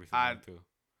rushed every single one too.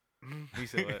 You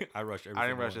said what? I rushed every. I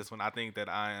didn't rush this one. I think that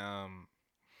I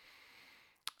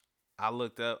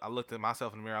looked at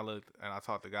myself in the mirror. I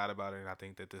talked to God about it, and I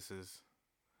think that this is,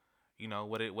 you know,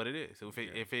 what it is.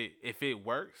 If it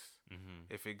works,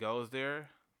 if it goes there,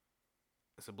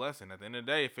 it's a blessing. At the end of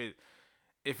the day,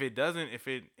 if it doesn't, if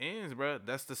it ends, bro,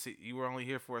 that's you were only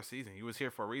here for a season. You was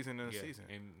here for a reason in a season.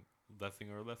 And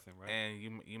blessing or a lesson, right? And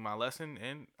you my lesson,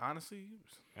 and honestly,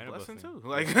 and a blessing too.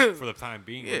 Like for the time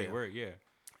being, where you were,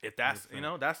 If that's 100%. You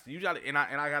know, that's you gotta, and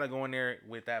I gotta go in there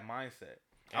with that mindset.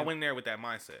 I went in there with that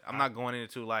mindset. I'm not going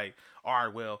into like, all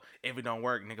right, well, if it don't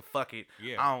work, nigga, fuck it.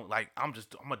 Yeah. I don't like. I'm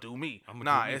gonna do me.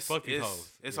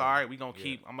 It's all right. I'm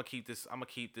gonna keep this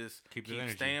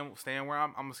staying where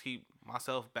I'm gonna keep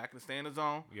myself back in the standard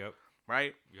zone. Yep.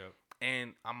 Right. Yep.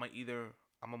 And I'm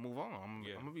gonna move on. I'm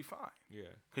gonna be fine. Yeah.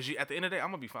 Cause at the end of the day,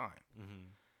 I'm gonna be fine. Mm-hmm.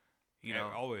 You know,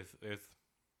 always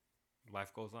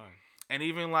life goes on. And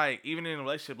even in a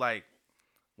relationship, like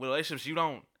with relationships, you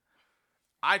don't.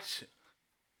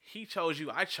 He chose you.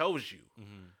 I chose you.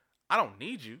 Mm-hmm. I don't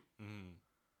need you. Mm-hmm.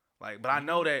 Like, but I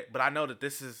know that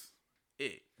this is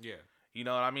it. Yeah. You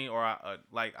know what I mean? Or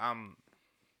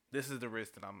this is the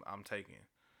risk that I'm taking,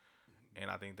 and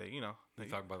I think that you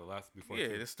talked about the last before. Yeah,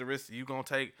 this is the risk you gonna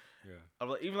take.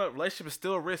 Yeah. Even though a relationship is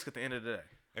still a risk at the end of the day.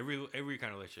 Every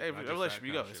kind of relationship. Every relationship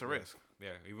you go, it's a risk. Yeah,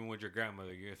 even with your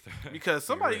grandmother, because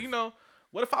somebody,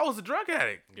 what if I was a drug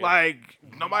addict? Yeah. Like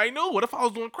nobody knew. What if I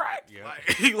was doing crack? Yeah.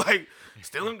 Like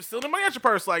stealing money out your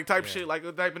purse, like type shit, like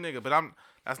the type of nigga. But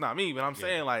that's not me. But I'm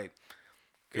saying like,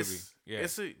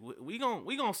 we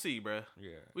gonna see, bro.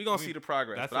 Yeah, we gonna see the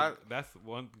progress. That's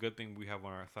one good thing we have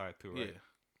on our side too, right? Yeah,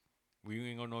 we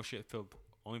ain't gonna know shit till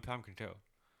only time can tell.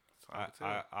 I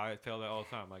tell that all the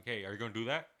time. Like, hey, are you gonna do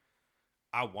that?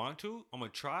 I want to. I'm gonna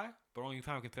try, but only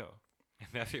time can tell. And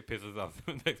that shit pisses off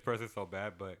the next person so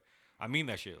bad, but. I mean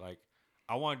that shit. Like,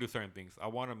 I want to do certain things. I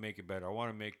want to make it better. I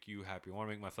want to make you happy. I want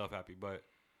to make myself happy. But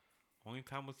only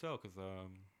time will tell, because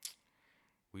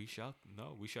we shall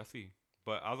see.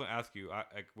 But I was gonna ask you,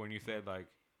 like when you said like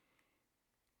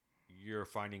you're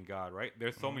finding God, right?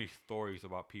 There's so many stories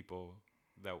about people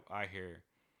that I hear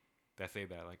that say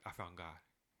that, like, I found God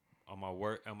on my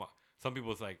work. Some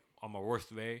people it's like on my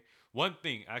worst day. One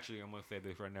thing, actually, I'm gonna say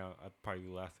this right now. That's probably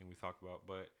the last thing we talk about,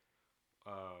 but.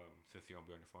 Since you're gonna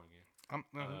be on your phone again, I'm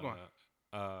going.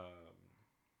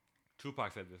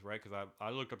 Tupac said this, right? Because I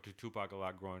looked up to Tupac a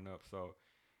lot growing up. So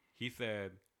he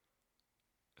said,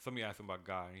 somebody asked him about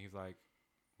God, and he's like,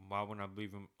 "Why wouldn't I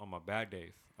believe him on my bad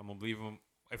days? I'm gonna believe him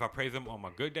if I praise him on my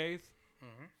good days.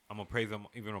 I'm gonna praise him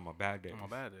even on my bad days. On my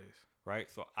bad days, right?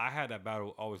 So I had that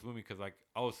battle always with me because like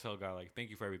I always tell God like, thank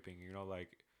you for everything,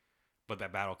 like, but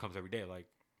that battle comes every day. Like,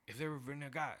 is there even a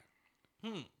God?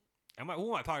 Who am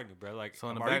I talking to, bro? Like, so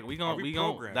in the back, we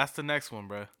gonna. That's the next one,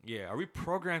 bro. Yeah, are we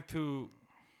programmed to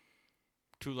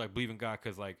like believe in God?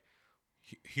 Because like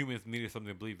humans needed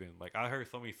something to believe in. Like I heard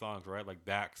so many songs, right? Like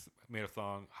Dax made a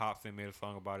song, Hopsin made a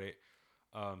song about it.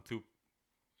 Two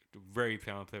very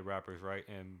talented rappers, right?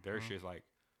 And their shit's like,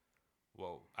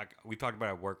 whoa. We talked about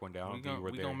it at work one day. I don't think you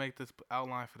were there. We gonna make this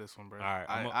outline for this one, bro. All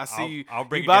right, I see you. I'll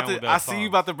break it down with the I see you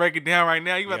about to break it down right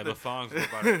now. The songs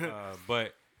about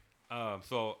it.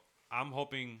 So I'm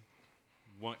hoping.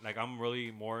 I'm really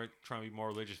more trying to be more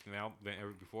religious now than ever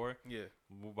before. Yeah.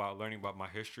 About learning about my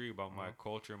history, about my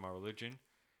culture, my religion,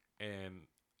 and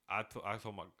I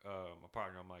told my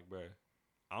partner, I'm like, bro,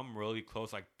 I'm really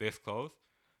close, like this close,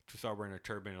 to start wearing a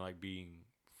turban and like being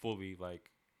fully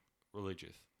like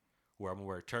religious, where I'm gonna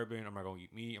wear a turban. I'm not gonna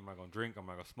eat meat. I'm not gonna drink. I'm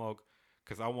not gonna smoke,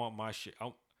 cause I want my shit.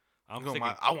 I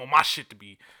want my shit to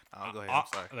be. Go ahead. I'm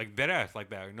sorry. Like dead ass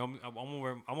like that. You know, I'm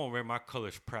gonna wear my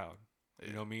colors proud.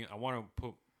 You know what I mean? I want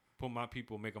to put my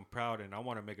people, make them proud, and I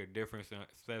want to make a difference. And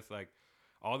that's like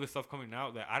all this stuff coming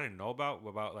out that I didn't know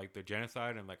about like the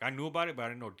genocide, and like I knew about it, but I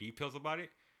didn't know details about it.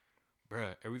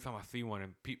 Bruh, every time I see one,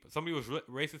 and somebody was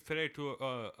racist today to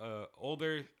a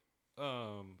older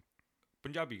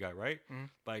Punjabi guy, right? Mm-hmm.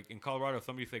 Like in Colorado,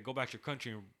 somebody said, "Go back to your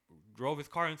country," and drove his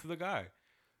car into the guy,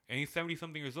 and he's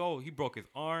 70-something years old. He broke his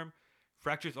arm,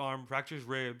 fractured his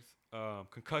ribs,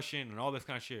 concussion, and all this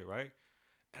kind of shit, right?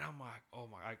 And I'm like, oh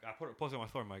my! I posted on my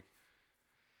story. I'm like,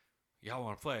 y'all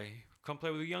want to play? Come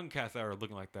play with the young cats that are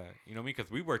looking like that. You know what I mean?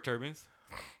 Because we wear turbans,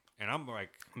 and I'm like,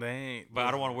 they ain't. But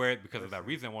I don't want to wear it because of that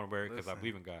reason. I want to wear it because I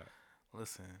believe in God.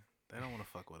 Listen, they don't want to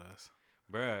fuck with us,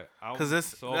 bruh. Because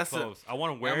that's close. I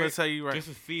want to wear it. I'm gonna tell you right, just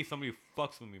to see somebody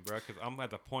fucks with me, bruh. Because I'm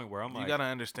at the point where I'm like, you gotta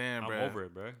understand, bruh. I'm over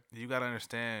it, bruh. You gotta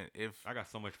understand if I got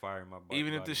so much fire in my body.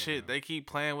 Even if the shit they keep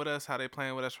playing with us, how they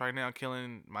playing with us right now,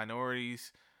 killing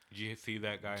minorities. Did you see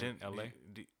that guy in L.A.?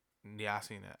 Yeah, I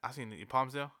seen that. I seen it in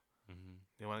Palmsdale. Mm-hmm.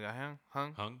 The one that got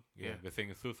hung? Yeah. The thing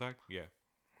is suicide? Yeah.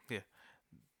 Yeah.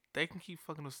 They can keep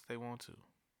fucking us if they want to.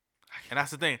 And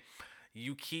that's the thing.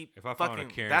 You keep if I fucking.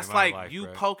 Found a Karen that's in my like life, you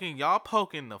bro. y'all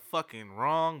poking the fucking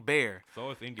wrong bear.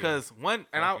 So it's India. Because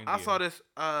I saw this,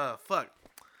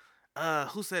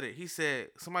 who said it? He said,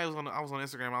 I was on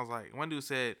Instagram. I was like, one dude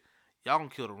said, y'all gonna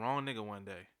kill the wrong nigga one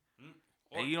day.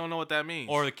 And you don't know what that means.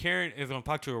 Or the Karen is gonna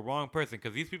talk to the wrong person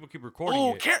because these people keep recording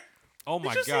it. Karen. Oh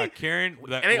my God, Karen!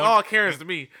 And they all Karens to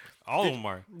me. All of them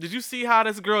are. Did you see how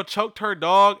this girl choked her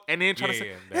dog and then tried to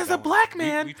say, "There's a black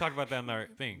man"? We talked about that in our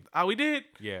thing. Oh, we did.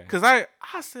 Yeah. Cause I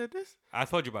said this. I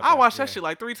told you about. I watched that shit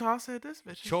like 3 times. I said this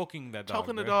bitch choking that dog.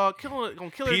 Choking the dog.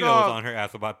 Gonna kill her Pete dog. was on her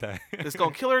ass about that. It's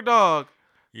gonna kill her dog.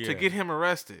 To get him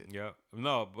arrested. Yeah.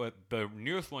 No, but the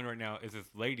newest one right now is this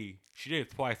lady. She did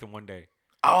it twice in one day.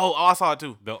 Oh, I saw it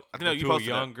too. I think you posted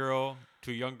to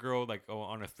a young girl like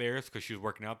on the stairs because she was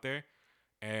working out there,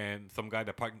 and some guy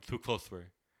that parked too close to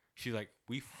her. She's like,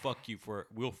 we'll fuck you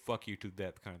to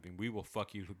death kind of thing. We will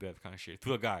fuck you to death kind of shit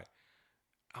to a guy.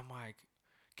 I'm like,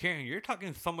 Karen, you're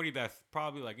talking to somebody that's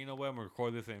probably like, you know what, I'm gonna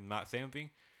record this and not say anything.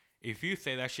 If you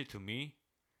say that shit to me,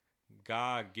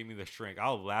 God give me the strength.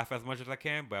 I'll laugh as much as I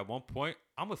can, but at one point,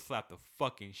 I'm gonna slap the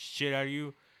fucking shit out of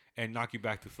you and knock you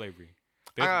back to slavery.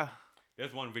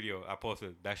 There's one video I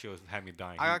posted. That shit had me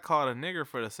dying. I got called a nigger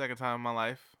for the second time in my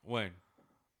life. When?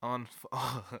 On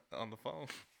the phone.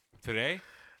 Today?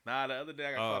 Nah, the other day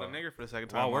I got called a nigger for the second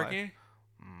time. While working?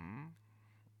 Mm-hmm.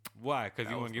 Why? Because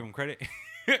you want to give him credit?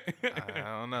 I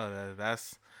don't know.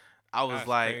 I was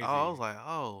like,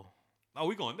 oh. Oh,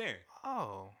 we going there.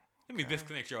 Oh. Let me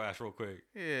disconnect your ass real quick.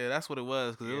 Yeah, that's what it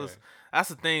was. Cause that's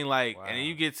the thing. Like, and then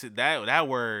you get to that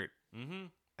word. Mm-hmm.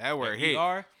 That word hit.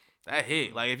 ER? That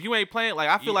hit. Like, if you ain't playing, like,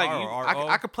 I feel like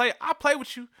I could play. I play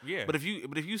with you. Yeah. But if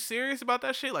you serious about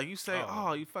that shit, like you say,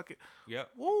 you fucking. Yep.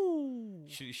 Woo.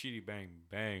 Shitty bang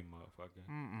bang, motherfucker.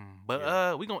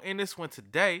 But we gonna end this one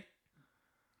today.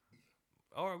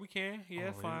 Or we can.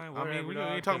 Yeah, fine. I mean, we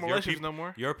ain't talking about relationships no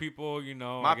more. Your people, you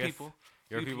know. My people.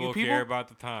 Your people care about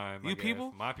the time. You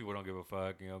people? My people don't give a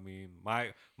fuck. You know what I mean?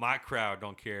 My crowd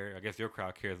don't care. I guess your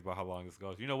crowd cares about how long this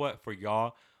goes. You know what? For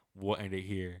y'all, we'll end it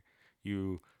here.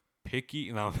 You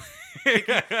picky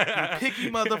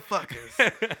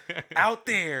motherfuckers out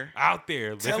there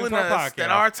telling us that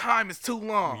our time is too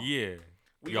long. Yeah.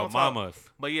 Yo, mamas.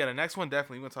 But yeah, the next one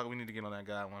definitely we need to get on that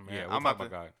God one, man. Yeah, we'll talk about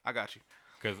God. I got you.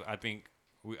 Because I think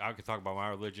I could talk about my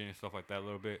religion and stuff like that a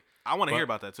little bit. I want to hear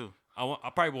about that too. I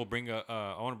probably will bring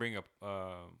I want to bring a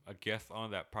guest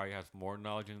on that probably has more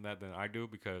knowledge in that than I do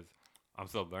because I'm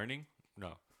still learning.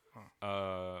 No,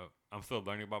 I'm still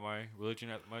learning about my religion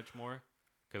that much more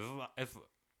because it's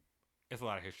a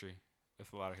lot of history.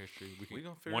 It's a lot of history. We can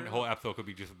one whole episode could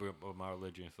be just about my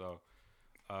religion. So,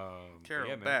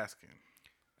 Carol Baskin.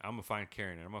 I'm gonna find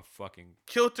Karen and I'm gonna fucking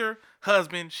killed her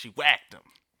husband. She whacked him.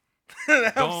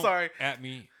 I'm sorry. At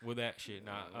me with that shit.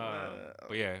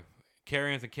 But yeah,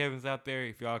 Karens and Kevins out there,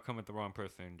 if y'all come at the wrong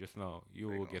person, just know you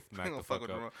will get smacked the fuck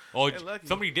up. Oh,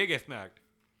 somebody did get smacked.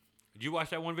 Did you watch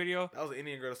that one video? That was an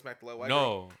Indian girl that smacked the white girl.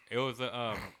 No, it was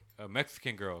a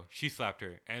Mexican girl. She slapped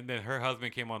her, and then her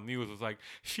husband came on the news. Was like,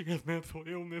 she has mental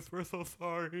illness. We're so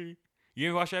sorry. You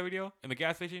didn't watch that video in the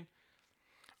gas station?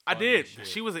 I did. Shit.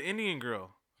 She was an Indian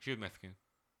girl. She was Mexican.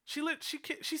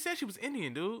 She said she was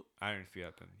Indian, dude. I didn't see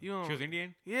that then. She was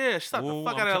Indian? Yeah, she slapped the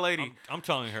fuck out of that lady. I'm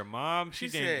telling her, Mom, she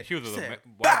was a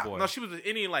white boy. No, she was an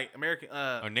Indian, like American.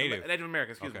 Native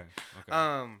American, excuse me.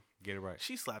 Okay. Get it right.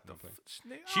 She slapped the.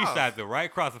 She slapped her right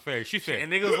across the face. She said,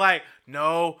 and nigga was like,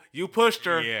 "No, you pushed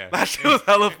her." Yeah, that shit was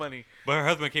hella funny. But her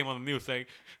husband came on the news saying,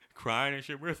 crying and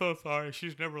shit. We're so sorry.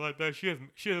 She's never like that. She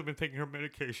has been taking her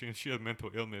medication. She has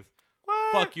mental illness.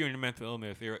 What? Fuck you and your mental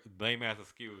illness. Your lame ass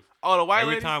excuse. Oh, the white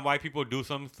lady? Every time white people do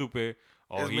something stupid,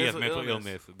 he has mental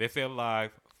illness. They say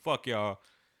alive. Fuck y'all.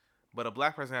 But a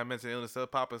black person had mental illness. They'll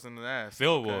pop us in the ass.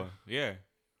 Still will. Yeah.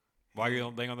 Why you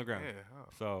laying on the ground? Yeah.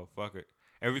 So fuck it.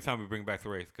 Every time we bring back the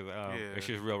race, because it's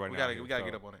just real right now. We gotta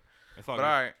get up on it. All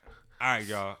right. All right,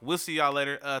 y'all. We'll see y'all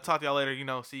later. Talk to y'all later.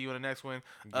 See you in the next one.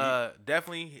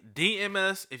 Definitely DM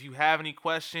us if you have any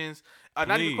questions.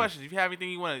 Not even questions. If you have anything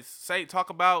you want to say,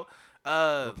 talk about.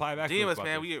 Reply back. DM us,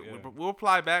 man. We'll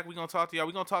reply back. We're gonna talk to y'all.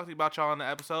 We're gonna talk to you about y'all on the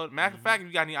episode. Matter of fact, if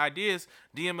you got any ideas,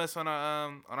 DM us on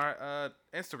our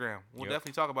Instagram. We'll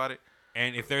definitely talk about it.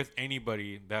 And if there's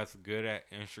anybody that's good at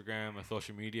Instagram and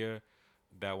social media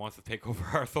that wants to take over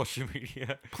our social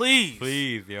media,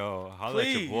 please, yo, holla at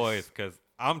your boys, because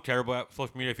I'm terrible at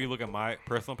social media. If you look at my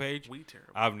personal page,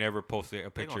 I've never posted a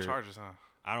picture. They gonna charge us, huh?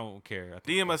 I don't care.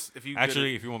 DM us if you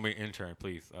if you want me to intern,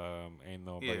 please. Ain't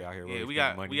nobody out here.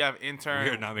 Yeah, money. We have intern.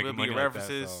 We're not making money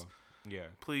references. Like that, so, yeah,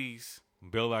 please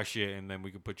build our shit and then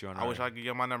we can put you on. I wish I could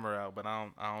get my number out, but I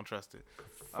don't trust it.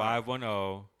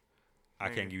 510. I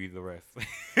can't give you the rest.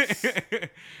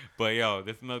 But yo,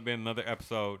 this has been another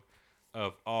episode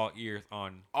of All Ears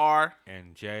on R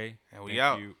and J. And we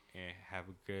out. Thank you and have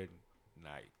a good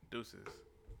night. Deuces.